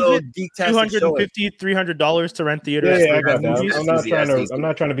nice little $250, $300 to rent theaters. Yeah, I got that. I'm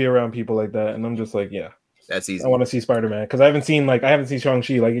not trying to be around people like that, and I'm just like, That's easy. I want to see Spider-Man because I haven't seen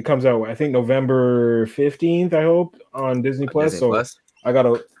Shang-Chi. Like it comes out, I think November 15th. I hope on Disney Plus. I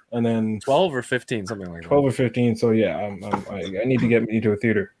gotta, and then 12 or 15, something like that. 12 or 15. So yeah, I need to get me to a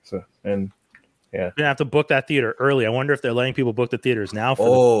theater. So and yeah, you're gonna have to book that theater early. I wonder if they're letting people book the theaters now.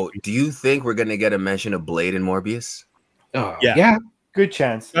 Do you think we're gonna get a mention of Blade and Morbius? Oh yeah, good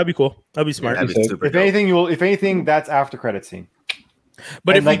chance. That'd be cool. That'd be smart. That'd be super if anything, that's after credit scene.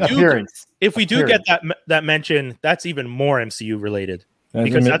 But and if we do get that mention, that's even more MCU related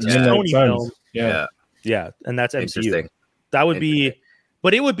because that's a Sony film. Yeah, and that's MCU. That would be,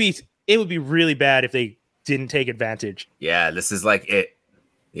 but it would be really bad if they didn't take advantage. Yeah, this is like it,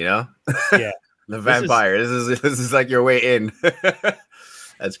 you know. Yeah, the vampire. This is like your way in.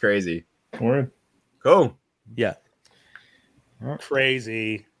 That's crazy. Word. Cool. Yeah.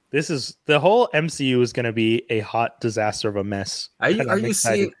 Crazy. The whole MCU is going to be a hot disaster of a mess. Are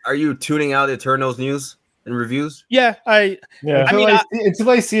you tuning out Eternals news and reviews? Yeah, until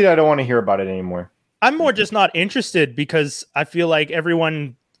I see it, I don't want to hear about it anymore. I'm more just not interested because I feel like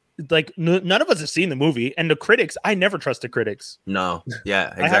everyone, like none of us have seen the movie, and the critics. I never trust the critics. No,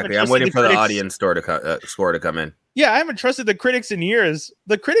 yeah, exactly. I'm waiting for the audience score to come in. Yeah, I haven't trusted the critics in years.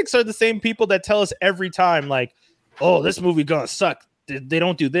 The critics are the same people that tell us every time, like, "Oh, this movie gonna suck. They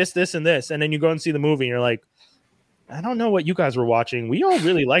don't do this, this, and this," and then you go and see the movie, and you're like, "I don't know what you guys were watching. We all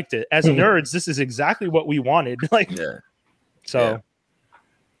really liked it. As nerds, this is exactly what we wanted."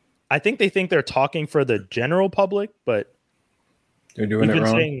 I think they think they're talking for the general public, but they're doing it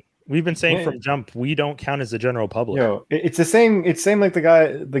wrong. We've been saying from jump, we don't count as the general public. It's the same. It's same like the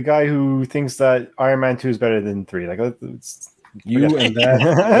guy who thinks that Iron Man 2 is better than 3. Like and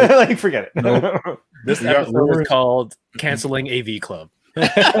that, like forget it. Nope. This episode is called "Canceling AV Club." Well,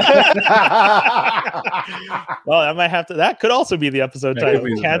 I might have to. That could also be the episode title: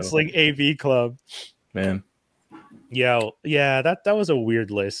 "Canceling AV Club." Man, yeah, that was a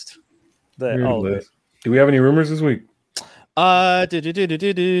weird list. Do we have any rumors this week?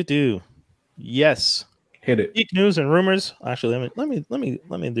 Yes. Hit it. Geek news and rumors. Actually, let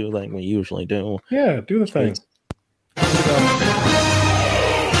me do like we usually do. Yeah, do the thing.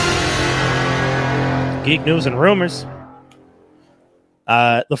 Geek news and rumors.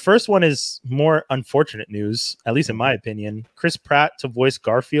 The first one is more unfortunate news, at least in my opinion. Chris Pratt to voice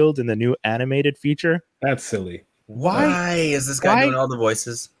Garfield in the new animated feature. That's silly. Why is this guy doing all the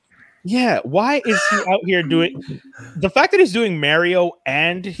voices? Yeah, why is he out here doing the fact that he's doing Mario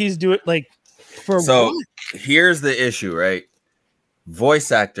and he's doing like for what? Here's the issue, right?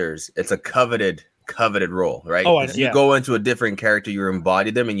 Voice actors, it's a coveted role, right? You go into a different character, you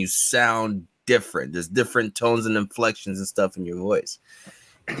embody them, and you sound different. There's different tones and inflections and stuff in your voice.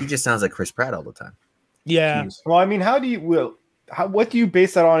 He just sounds like Chris Pratt all the time. Yeah. Jeez. Well, I mean, what do you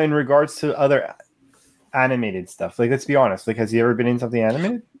base that on in regards to other animated stuff? Like, let's be honest. Like, has he ever been in something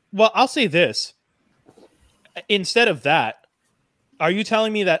animated? Well, I'll say this. Instead of that, are you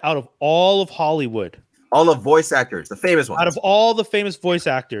telling me that out of all of Hollywood, all the voice actors, the famous ones, out of all the famous voice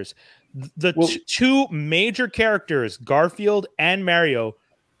actors, two major characters, Garfield and Mario,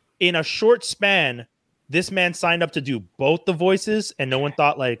 in a short span, this man signed up to do both the voices, and no one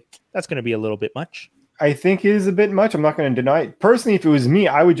thought like that's going to be a little bit much? I think it is a bit much. I'm not going to deny it. Personally, if it was me,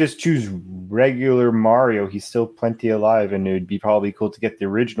 I would just choose regular Mario. He's still plenty alive, and it would be probably cool to get the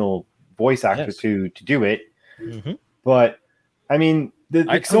original voice actor to do it. Mm-hmm. But I mean, the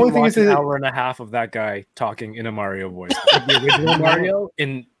only thing is an hour and a half of that guy talking in a Mario voice. Like the original Mario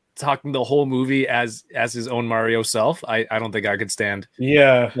in talking the whole movie as his own Mario self. I don't think I could stand.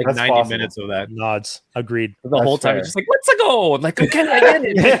 Yeah, like 90 minutes of that. Nods. Agreed. The whole time, it's just like, let's go. Like, can I get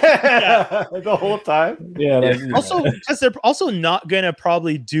it? The whole time. Yeah. Also, because they're also not gonna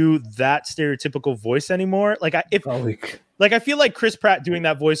probably do that stereotypical voice anymore. Like, I feel like Chris Pratt doing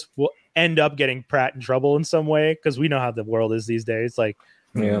that voice will end up getting Pratt in trouble in some way because we know how the world is these days. Like,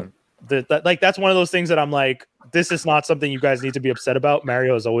 that's one of those things that I'm like, this is not something you guys need to be upset about.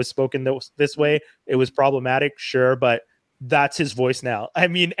 Mario has always spoken this way. It was problematic, sure, but that's his voice now. I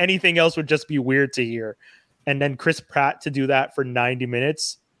mean, anything else would just be weird to hear. And then Chris Pratt to do that for 90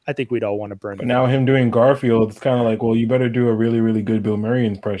 minutes, I think we'd all want to burn it. Now him doing Garfield, it's kind of like, well, you better do a really, really good Bill Murray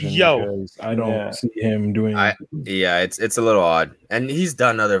impression. Because I don't see him doing. It's a little odd, and he's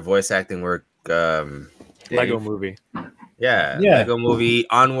done other voice acting work. Lego Movie. Yeah, Lego Movie,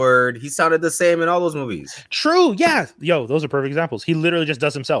 Onward. He sounded the same in all those movies. True, yeah. Yo, those are perfect examples. He literally just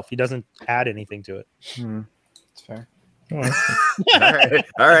does himself. He doesn't add anything to it. That's fair. All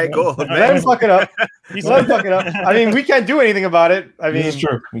right, cool. Let him fuck it up. I mean, we can't do anything about it. I mean, it's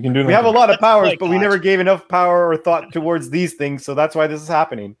true. We have a lot of powers, but we never gave enough power or thought towards these things, so that's why this is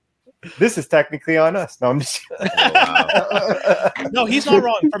happening. This is technically on us. No, I'm just. Oh, wow. No, he's not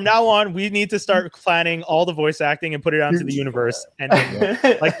wrong. From now on, we need to start planning all the voice acting and put it out to the universe. And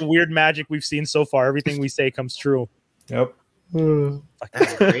like the weird magic we've seen so far, everything we say comes true. Yep.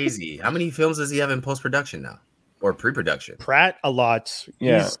 That's crazy. How many films does he have in post production now, or pre production? Pratt a lot.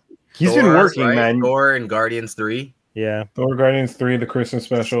 Yeah, he's been working, right? man. Thor and Guardians 3. Yeah. Thor Guardians 3, the Christmas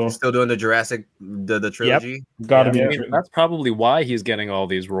special. Still doing the Jurassic, the trilogy. Gotta I be. mean, that's probably why he's getting all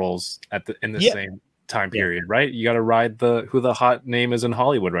these roles in the same time period, right? You got to ride who the hot name is in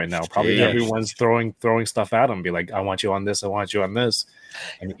Hollywood right now. Probably everyone's throwing stuff at him. Be like, I want you on this. I want you on this.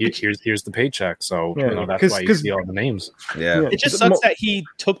 And here's the paycheck. So that's why you see all the names. Yeah. It just sucks that he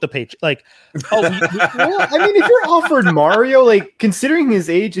took the paycheck. Like, well, I mean, if you're offered Mario, like considering his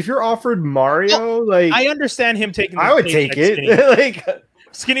age, if you're offered Mario, like I understand him taking. I would take it. Like.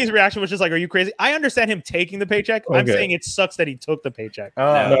 Skinny's reaction was just like, "Are you crazy?" I understand him taking the paycheck. I'm saying it sucks that he took the paycheck.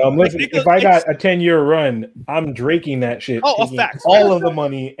 No, listen, if I got a 10-year run, I'm draking that shit. Facts. All of the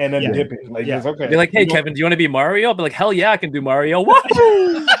money and then dipping. Like, it's okay. Be like, hey, Kevin, do you want to be Mario? I'll be like, hell yeah, I can do Mario. What?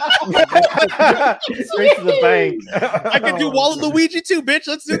 Straight to the bank. I can do Waluigi too, bitch.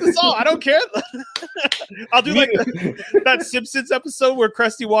 Let's do this all. I don't care. I'll do like that Simpsons episode where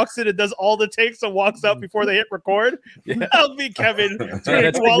Krusty walks in and does all the takes and walks out before they hit record. Yeah. That'll be Kevin.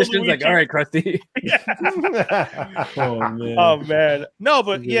 That's like, all right, Krusty. Oh man. No,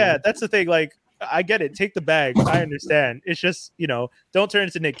 but yeah, that's the thing. Like, I get it. Take the bag. I understand. It's just, don't turn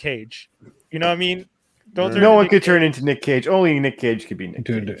into Nick Cage. You know what I mean? No one could turn into Nick Cage. Only Nick Cage could be Nick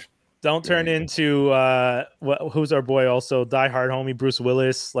Cage. Don't turn into who's our boy also, Die Hard homie Bruce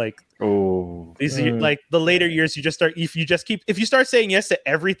Willis. Like, these are like the later years. You just start if you start saying yes to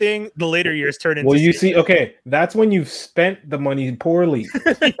everything, the later years turn into. Well, you see, okay, that's when you've spent the money poorly.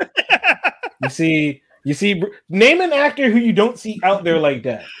 You see, name an actor who you don't see out there like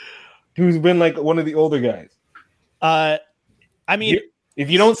that, who's been like one of the older guys. I mean,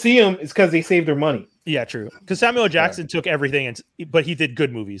 if you don't see him, it's because they saved their money. Yeah, true. Because Samuel Jackson took everything, but he did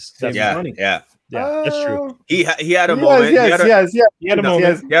good movies. Money. Yeah, that's true. He had a moment. Yes. He had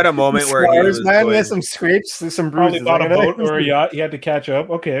a moment where he had some scrapes, some bruises. Probably bought a boat or a yacht. He had to catch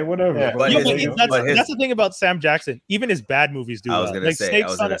up. Okay, whatever. Yeah. But that's the thing about Sam Jackson. Even his bad movies do. I was gonna say.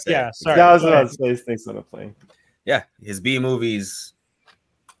 Yeah, sorry. That was about Snakes on a Plane. Yeah, his B movies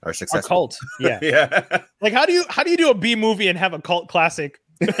are successful. A cult. Yeah. Yeah. Like, how do you do a B movie and have a cult classic?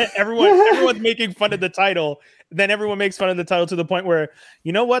 Everyone's making fun of the title. Then everyone makes fun of the title to the point where,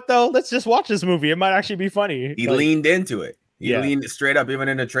 you know what though? Let's just watch this movie. It might actually be funny. He leaned into it. He leaned straight up, even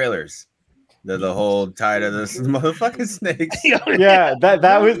in the trailers. The whole tide of this motherfucking snakes. Yeah,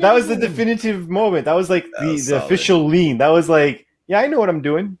 that was the definitive moment. That was like the official lean. That was like, yeah, I know what I'm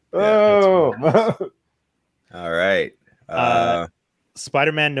doing. Yeah, all right.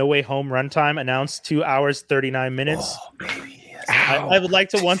 Spider-Man No Way Home runtime announced 2 hours 39 minutes. Oh, baby. I would like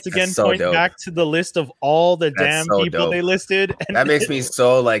to once again point back to the list of all the people they listed. And that makes me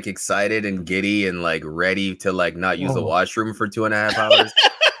so like excited and giddy and like ready to like not use the washroom for 2.5 hours.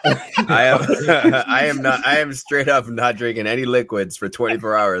 I am straight up not drinking any liquids for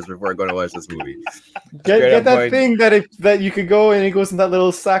 24 hours before going to watch this movie. Get that thing that you could go and it goes in that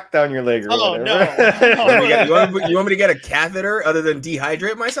little sack down your leg. Or whatever. No! You want me to get a catheter other than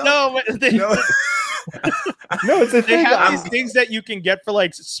dehydrate myself? No, no, it's a thing. They have these things that you can get for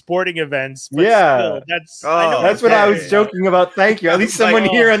like sporting events. Yeah, still, that's what I was joking about. Thank you. At least someone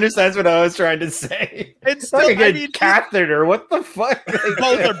here understands what I was trying to say. It's still like a catheter. What the fuck?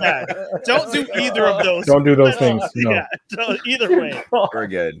 Both are bad. Don't do either of those. Don't do those things. No. Yeah, either way. We're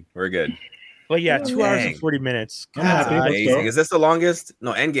good. But yeah, 2 hours and 40 minutes. That's amazing. Is this the longest?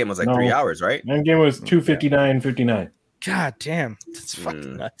 No, Endgame was like 3 hours, right? Endgame was 2:59:59. God damn, that's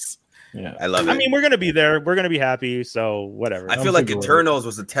fucking nuts. Yeah, I love it. I mean, we're gonna be there. We're gonna be happy. So whatever. I feel like Eternals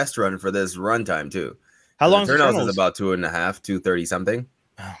was a test run for this runtime too. How long? Eternals is about 2.5, 2:30 something.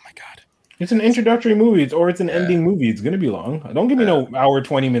 Oh my god! It's an introductory movie, or it's an ending movie. It's gonna be long. Don't give me no hour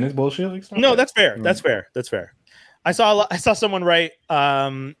 20 minutes bullshit. Like, no, that's fair. That's fair. I saw someone write.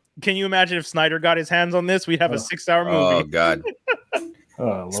 Can you imagine if Snyder got his hands on this? We'd have a 6-hour movie. Oh god.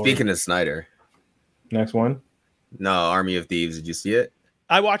 Lord. Speaking of Snyder, next one. No, Army of Thieves. Did you see it?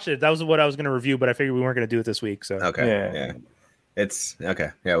 I watched it. That was what I was going to review, but I figured we weren't going to do it this week. So okay, yeah. It's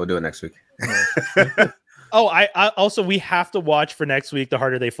okay. Yeah, we'll do it next week. Oh, I also we have to watch for next week. The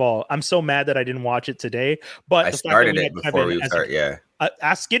Harder They Fall. I'm so mad that I didn't watch it today. But I started it before we start. Yeah.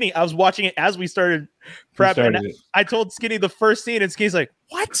 Ask Skinny. I was watching it as we started prepping. I told Skinny the first scene, and Skinny's like,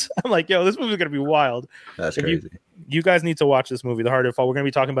 "What?" I'm like, "Yo, this movie's gonna be wild." That's crazy. You guys need to watch this movie, The Harder They Fall. We're gonna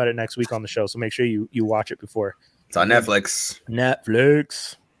be talking about it next week on the show, so make sure you watch it before. It's on Netflix.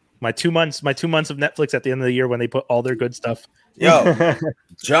 My 2 months of Netflix at the end of the year when they put all their good stuff. Yo,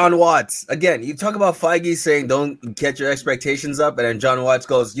 John Watts. Again, you talk about Feige saying don't get your expectations up, and then John Watts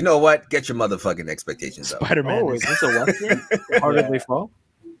goes, you know what? Get your motherfucking expectations up. Spider-Man. Oh, is this a Western? Harder They Fall?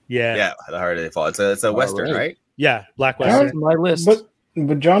 Yeah. The Harder They Fall. It's a Western, right? Yeah, Black Western. Western. My list.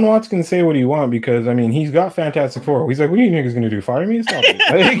 But John Watts can say what he wants because I mean he's got Fantastic Four. He's like, what do you think he's gonna do? Fire me? Stop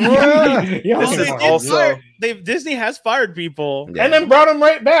it. Disney has fired people, and then brought him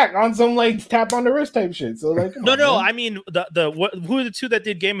right back on some like tap on the wrist type shit. So like, no. I mean, who are the two that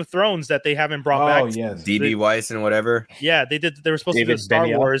did Game of Thrones that they haven't brought back? Oh yes, DB Weiss and whatever. Yeah, they did. They were supposed to do Star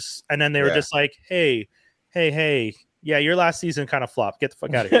Wars, and then they were just like, hey. Yeah, your last season kind of flopped. Get the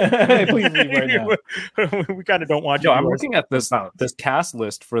fuck out of here. Please leave right now. We kind of don't want you. I'm looking at this cast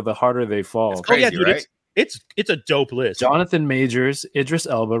list for The Harder They Fall. It's crazy, dude, right? It's a dope list. Jonathan Majors, Idris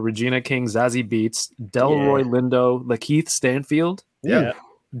Elba, Regina King, Zazie Beetz, Delroy Lindo, Lakeith Stanfield,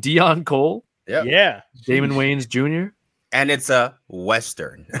 Dion Cole, Damon Wayans Jr. And it's a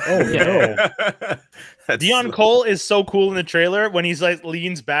Western. Oh yeah. Dion Cole is so cool in the trailer when he's like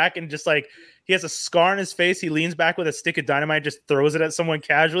leans back and just like he has a scar on his face. He leans back with a stick of dynamite, just throws it at someone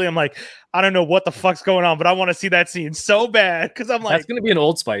casually. I'm like, I don't know what the fuck's going on, but I want to see that scene so bad because I'm like, that's going to be an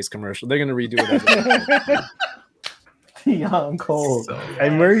Old Spice commercial. They're going to redo it. Dion Cole.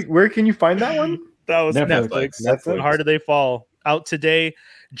 And where can you find that one? That was Netflix. How do they fall? Out today.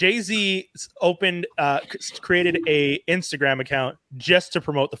 Jay-Z created a Instagram account just to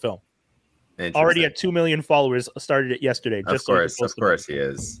promote the film. Already at 2 million followers. Started it yesterday. Of course, he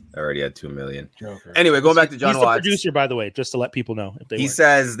is already at 2 million. Joker. Anyway, going back to John Watts. He's the producer, by the way, just to let people know. He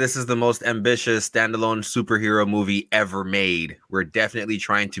says this is the most ambitious standalone superhero movie ever made. We're definitely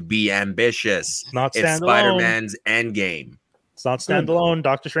trying to be ambitious. It's Spider-Man's Endgame. It's not standalone.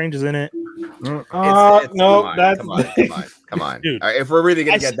 Doctor Strange is in it. No, come on. Dude, right, if we're really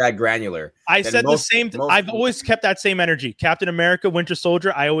gonna get that granular, I said the same. I've always kept that same energy. Captain America, Winter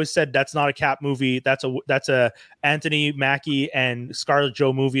Soldier. I always said that's not a Cap movie. That's a Anthony Mackie and Scarlett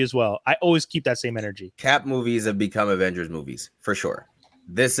Joe movie as well. I always keep that same energy. Cap movies have become Avengers movies for sure.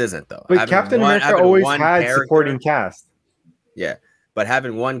 This isn't though. But Captain America always had supporting cast. Yeah. But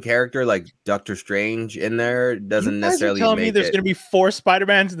having one character like Doctor Strange in there doesn't necessarily telling make me there's it. Going to be 4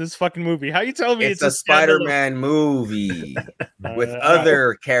 Spider-Mans in this fucking movie. How you telling me it's a Spider-Man movie with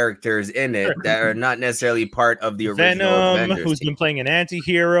other characters in it that are not necessarily part of the original Venom, Avengers who's team. been playing an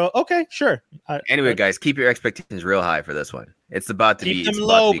anti-hero. Okay, sure. Anyway, guys, keep your expectations real high for this one. It's about to keep be them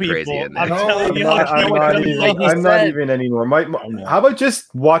low, people. crazy in there. I'm not even anymore. How about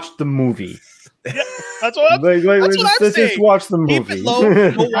just watch the movie? Yeah, that's what I'm saying. Let's just watch the movie. Keep it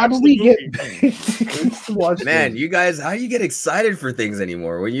low. How do we get? Man, you guys, how do you get excited for things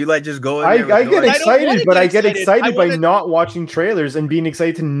anymore? When you like just go in I get excited, but I get excited by not watching trailers and being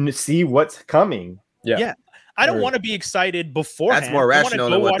excited to see what's coming. Yeah. I don't want to be excited beforehand. That's more rational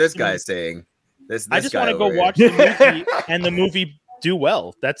than what this guy's saying. I just want to go watch the movie and the movie do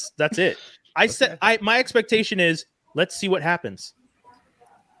well. That's it. My expectation is let's see what happens.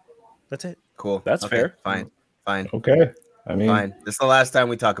 That's it. Cool. That's fair. Fine. Okay. I mean, fine. This is the last time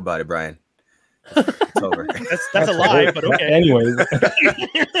we talk about it, Brian. It's over. That's a lie, but okay. Anyways.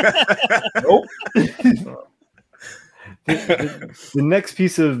 Nope. The next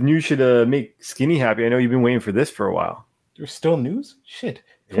piece of news should make Skinny happy. I know you've been waiting for this for a while. There's still news? Shit.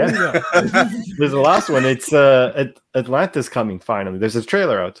 Yeah. There's the last one. It's Atlanta's coming finally. There's a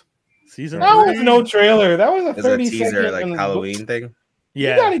trailer out. Season that was no trailer. That was a 30 teaser, like Halloween thing.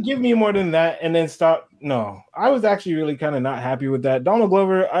 Yeah. You gotta give me more than that and then stop. No, I was actually really kind of not happy with that. Donald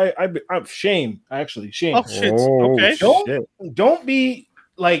Glover, I'm shame. Actually, shame. Oh shit. Okay. Don't be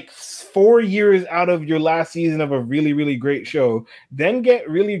like 4 years out of your last season of a really, really great show. Then get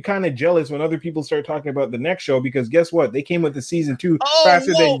really kind of jealous when other people start talking about the next show because guess what? They came with the season 2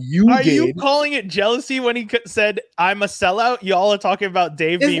 faster than you did. Are you calling it jealousy when he said I'm a sellout? Y'all are talking about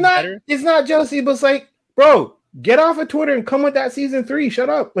Dave being better. It's not jealousy, but it's like, bro. Get off of Twitter and come with that season 3. Shut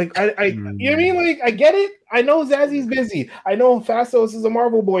up. Like you know what I mean? Like I get it. I know Zazzy's busy. I know Fastos is a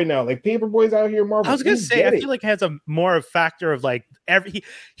Marvel boy now. Like Paperboy's out here Marvel. I was gonna say I feel like it has a more of factor of like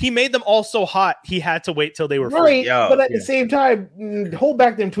he made them all so hot he had to wait till they were right. But at the same time, hold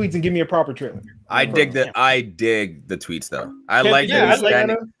back them tweets and give me a proper trailer. I dig the tweets though. I like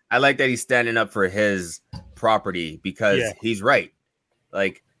that he's standing up for his property because he's right.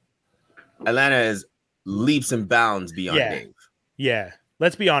 Like Atlanta is leaps and bounds beyond Dave. Yeah.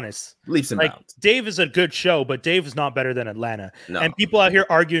 Let's be honest. Leaps and bounds. Dave is a good show, but Dave is not better than Atlanta. No. And people out here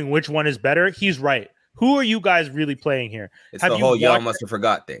arguing which one is better. He's right. Who are you guys really playing here? It's the whole y'all must have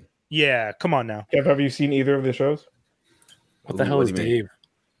forgot thing. Yeah. Come on now. Have you seen either of the shows? What the hell is Dave?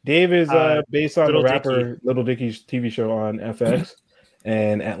 Dave is based on Little the rapper Dicky. Little Dicky's TV show on FX,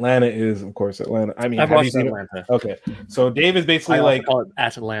 and Atlanta is, of course, Atlanta. I mean, I've have you watched seen Atlanta. it? Okay, so Dave is basically I like, call it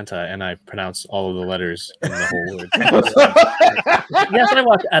Atlanta, and I pronounce all of the letters in the whole word. Yes, I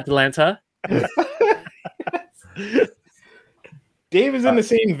watched Atlanta. Dave is in the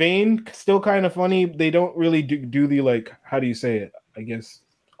same vein, still kind of funny. They don't really do the, like, how do you say it? I guess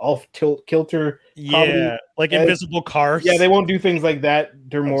off kilter. Yeah, like invisible cars. Yeah, they won't do things like that.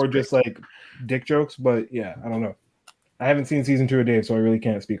 They're more great. just like dick jokes. But yeah, I don't know. I haven't seen season 2 of Dave, so I really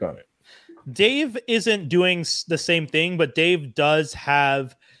can't speak on it. Dave isn't doing the same thing, but Dave does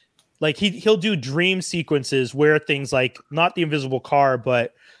have, like, he'll do dream sequences where things like, not the invisible car,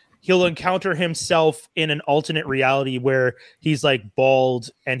 but he'll encounter himself in an alternate reality where he's like bald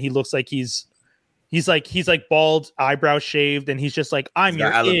and he looks like he's like bald, eyebrow shaved, and he's just like, I'm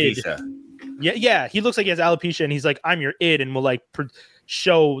your id. Yeah, he looks like he has alopecia, and he's like, I'm your id, and will like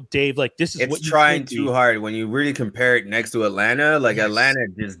show Dave like, this is it's what trying too hard. When you really compare it next to Atlanta, like Atlanta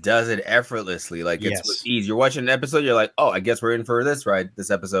just does it effortlessly. Like it's easy. You're watching an episode, you're like, oh, I guess we're in for this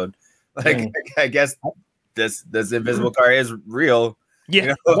episode. Like I guess this invisible car is real. Yeah,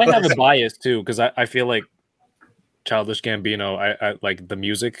 you know? I have a bias too, because I feel like Childish Gambino, I like the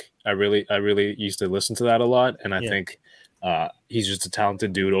music. I really used to listen to that a lot, and I think he's just a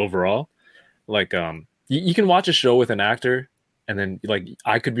talented dude overall. Like you can watch a show with an actor, and then like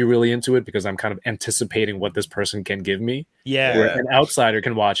I could be really into it because I'm kind of anticipating what this person can give me. Yeah, where an outsider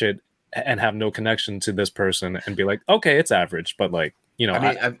can watch it and have no connection to this person and be like, okay, it's average, but like, you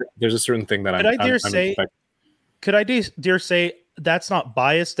know, there's a certain thing that could I dare say that's not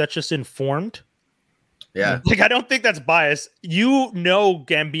biased, that's just informed. Yeah, like I don't think that's biased. You know,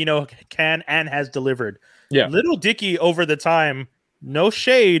 Gambino can and has delivered. Yeah, Little Dicky over the time, no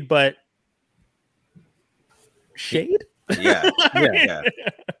shade, but shade. Yeah.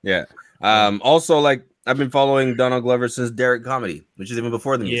 Also, like I've been following Donald Glover since Derek Comedy, which is even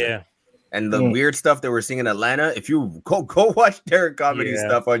before the music. Yeah. And the weird stuff that we're seeing in Atlanta, if you go watch Derek Comedy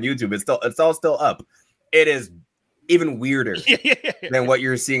stuff on YouTube, it's all still up. It is even weirder than what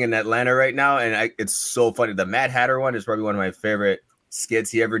you're seeing in Atlanta right now, and it's so funny. The Mad Hatter one is probably one of my favorite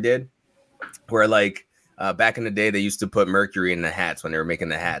skits he ever did, where like back in the day they used to put mercury in the hats when they were making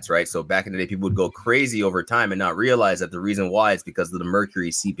the hats, right? So back in the day people would go crazy over time and not realize that the reason why is because of the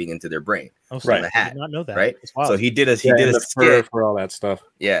mercury seeping into their brain. Right. The hat. I did not know that. Right. So he did a skit for all that stuff.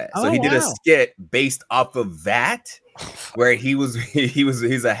 Yeah. So he did a skit based off of that, where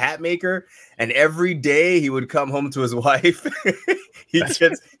he's a hat maker, and every day he would come home to his wife.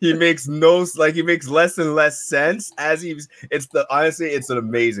 he makes less and less sense as honestly, it's an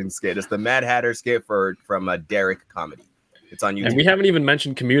amazing skit. It's the Mad Hatter skit from a Derek Comedy. It's on YouTube. And we haven't even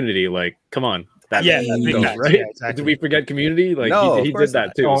mentioned Community. Like, come on. Right? Yeah, exactly. Did we forget Community? Like, no, he did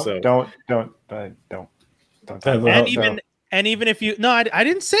that too. Don't. And even if you I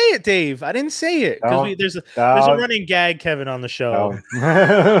didn't say it, Dave. I didn't say it because there's a running gag, Kevin, on the show.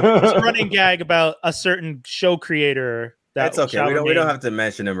 There's a running gag about a certain show creator. That's okay. We don't have to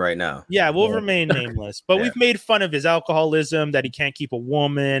mention him right now. Yeah, we'll remain nameless. But we've made fun of his alcoholism, that he can't keep a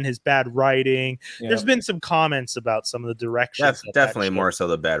woman, his bad writing. Yeah. There's been some comments about some of the directions. Definitely more so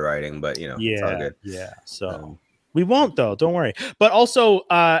the bad writing, but it's all good. Yeah. So we won't though. Don't worry. But also,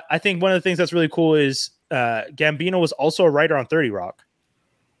 I think one of the things that's really cool is Gambino was also a writer on 30 Rock.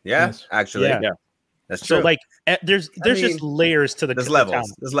 Yeah, actually. Yeah. That's true. So like, there's just layers to the. There's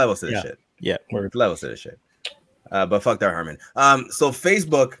levels. There's levels to this shit. Yeah, there's levels to this shit. But fuck that, Harmon. So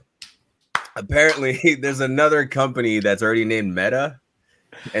Facebook, apparently there's another company that's already named Meta,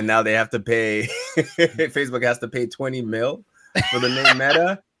 and now they have to pay. Facebook has to pay $20 million for the name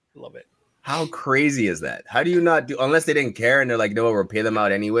Meta. Love it. How crazy is that? How do you not do? Unless they didn't care and they're like, no, we'll pay them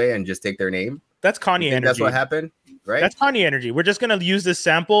out anyway and just take their name. That's Kanye energy. That's what happened, right? That's Kanye energy. We're just gonna use this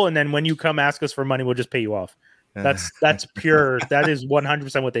sample, and then when you come ask us for money, we'll just pay you off. That's pure. That is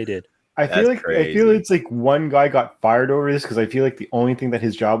 100% what they did. I feel it's like one guy got fired over this because I feel like the only thing that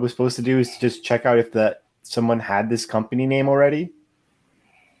his job was supposed to do is to just check out if someone had this company name already.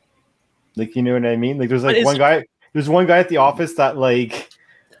 Like, you know what I mean? Like there's one guy. There's one guy at the office that like.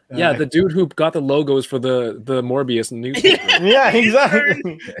 The dude who got the logos for the Morbius newspaper. Yeah, exactly.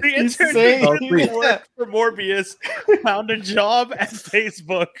 The intern who worked for Morbius found a job at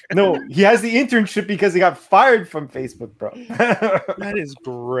Facebook. No, he has the internship because he got fired from Facebook, bro. That is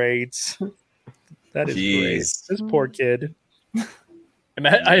great. That is great. This poor kid.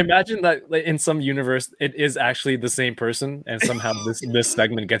 I imagine that like, in some universe it is actually the same person, and somehow this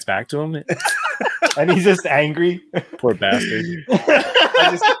segment gets back to him. And he's just angry. Poor bastard.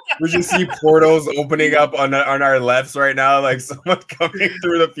 We just see portals opening up on our lefts right now, like someone coming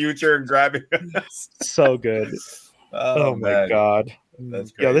through the future and grabbing us. So good. Oh my god.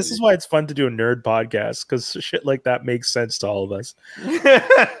 That's crazy. Yeah, this is why it's fun to do a nerd podcast, because shit like that makes sense to all of us.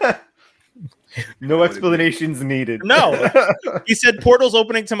 No explanations needed. No, he said portals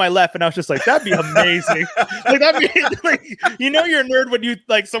opening to my left, and I was just like, that'd be amazing. Like that'd be like, you're a nerd when you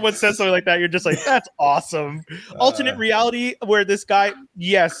like someone says something like that. You're just like, that's awesome. Alternate reality where this guy,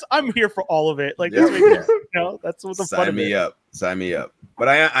 yes, I'm here for all of it. Like, that's what the fun of it. Sign me up. But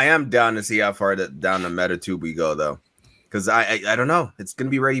I am down to see how far down the meta tube we go though. Because I don't know. It's gonna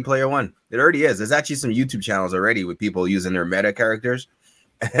be Ready Player One. It already is. There's actually some YouTube channels already with people using their meta characters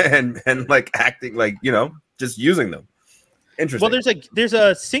and like acting like, just using them. Interesting. Well, there's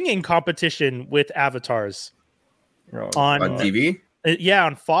a singing competition with avatars on TV. Yeah,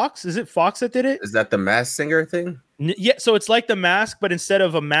 on Fox. Is it Fox that did it? Is that the Masked Singer thing? Yeah, so it's like The Mask, but instead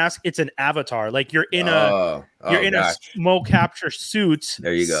of a mask, it's an avatar. Like you're in a smoke capture suit,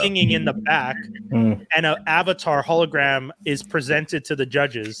 there you go, singing in the back, and an avatar hologram is presented to the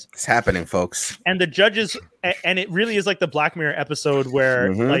judges. It's happening, folks. And the judges, and it really is like the Black Mirror episode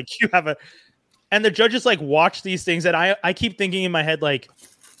where like you have and the judges like watch these things, and I keep thinking in my head like,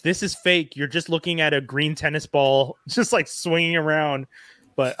 this is fake. You're just looking at a green tennis ball just like swinging around.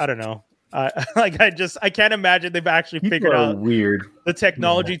 But I don't know. I can't imagine they've actually figured out the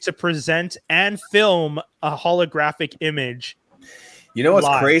technology to present and film a holographic image. You know what's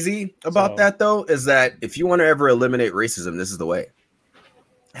crazy about that though is that if you want to ever eliminate racism, this is the way.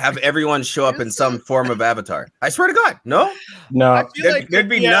 Have everyone show up in some form of avatar. I swear to God, no. There'd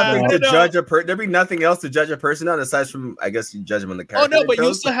be nothing to judge a person. There'd be nothing else to judge a person on aside from, I guess, you judge them on the character. Oh no, but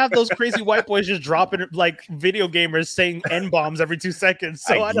you still have those crazy white boys just dropping like video gamers saying N-bombs every 2 seconds.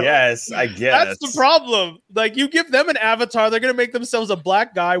 So I guess that's the problem. Like you give them an avatar, they're gonna make themselves a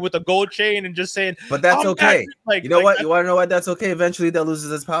black guy with a gold chain and just saying. But that's okay. Like, you know what? You want to know why that's okay? Eventually, that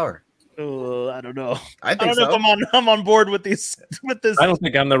loses its power. I don't know. I don't know if I'm on board with this. I don't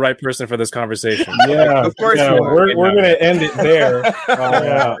think I'm the right person for this conversation. Yeah, of course we're going to end it there.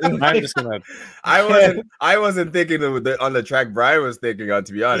 I'm just gonna. I wasn't thinking on the track Brian was thinking on.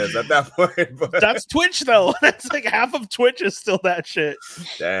 To be honest, at that point, but... that's Twitch though. That's like half of Twitch is still that shit.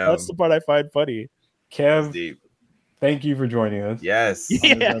 Damn, that's the part I find funny. Kev, thank you for joining us. Yes.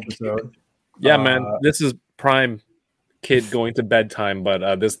 Yeah. Yeah, man. This is prime kid going to bedtime,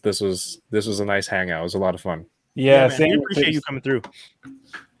 but this was a nice hangout. It was a lot of fun. Yeah, we appreciate you coming through.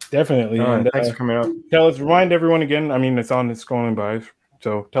 Definitely. And, thanks for coming out. Tell us, remind everyone again. I mean, it's scrolling by.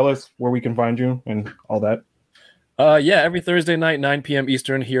 So tell us where we can find you and all that. Every Thursday night, 9 p.m.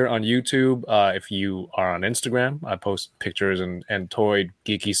 Eastern here on YouTube. If you are on Instagram, I post pictures and toy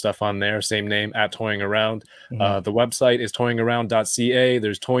geeky stuff on there. Same name, @toyingaround. The website is toyingaround.ca.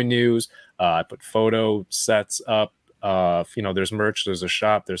 There's toy news. I put photo sets up. There's merch, there's a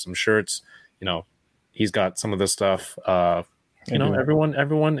shop, there's some shirts, he's got some of the stuff. Everyone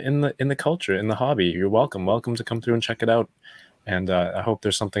in the culture, in the hobby, you're welcome to come through and check it out. And I hope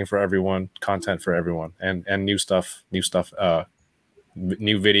there's something for everyone, content for everyone, and new stuff, new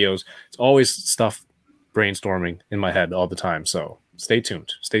videos. It's always stuff brainstorming in my head all the time. So stay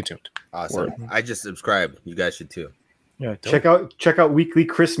tuned. Awesome. Word. I just subscribe. You guys should too. Yeah, check out Weekly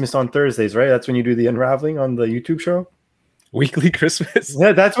Christmas on Thursdays, right? That's when you do the unraveling on the YouTube show. Weekly Christmas.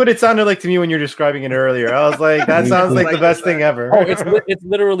 Yeah, that's what it sounded like to me when you're describing it earlier. I was like, that sounds like the best thing ever. Oh, it's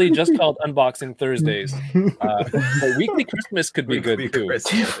literally just called Unboxing Thursdays. But Weekly Christmas could be good too.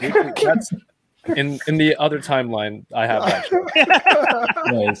 That's in the other timeline. I have that.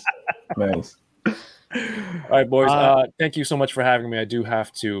 Nice. All right, boys. Thank you so much for having me. I do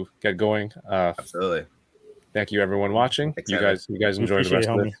have to get going. Absolutely. Thank you, everyone watching. You guys enjoy the rest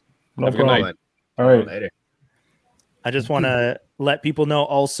of it. Have a good night. All right. Later. I just want to let people know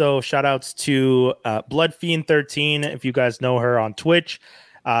also, shout outs to Blood Fiend 13. If you guys know her on Twitch,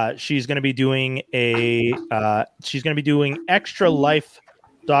 she's going to be doing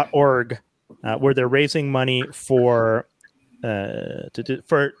extralife.org where they're raising money for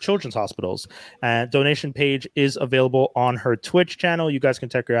children's hospitals. Donation page is available on her Twitch channel. You guys can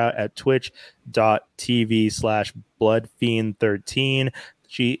check her out at twitch.tv/bloodfiend13.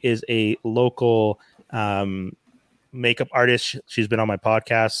 She is a local makeup artist. She's been on my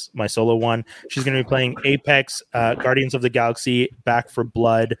podcast, my solo one. She's going to be playing Apex, Guardians of the Galaxy, Back for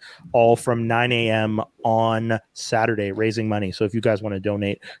Blood, all from 9 a.m. on Saturday, raising money. So if you guys want to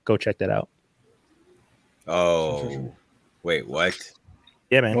donate, go check that out. Oh, wait, what?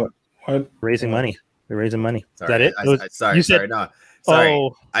 Yeah, man. What? Raising money. We're raising money. Sorry, Is that it? Sorry, you said, no. Sorry,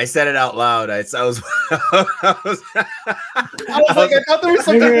 oh. I said it out loud. I was I thought there was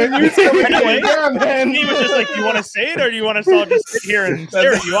something in you coming. Yeah, man. He was just like, "You want to say it, or do you want us all just sit here and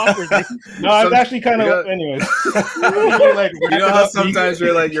stare at you awkwardly?" No, I was actually kind of. Anyways, you know how sometimes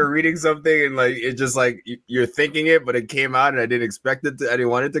you're reading something and like it just like you're thinking it, but it came out and I didn't expect it to. I didn't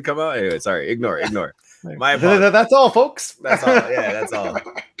want it to come out. Anyway, sorry. Ignore. My apologies. That's all, folks. That's all. Yeah, that's all.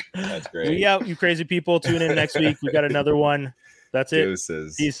 That's great. Yeah, you crazy people. Tune in next week. We got another one. That's it.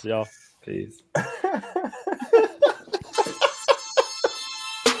 Deuces. Peace, y'all. Peace.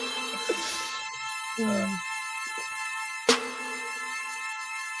 Yeah.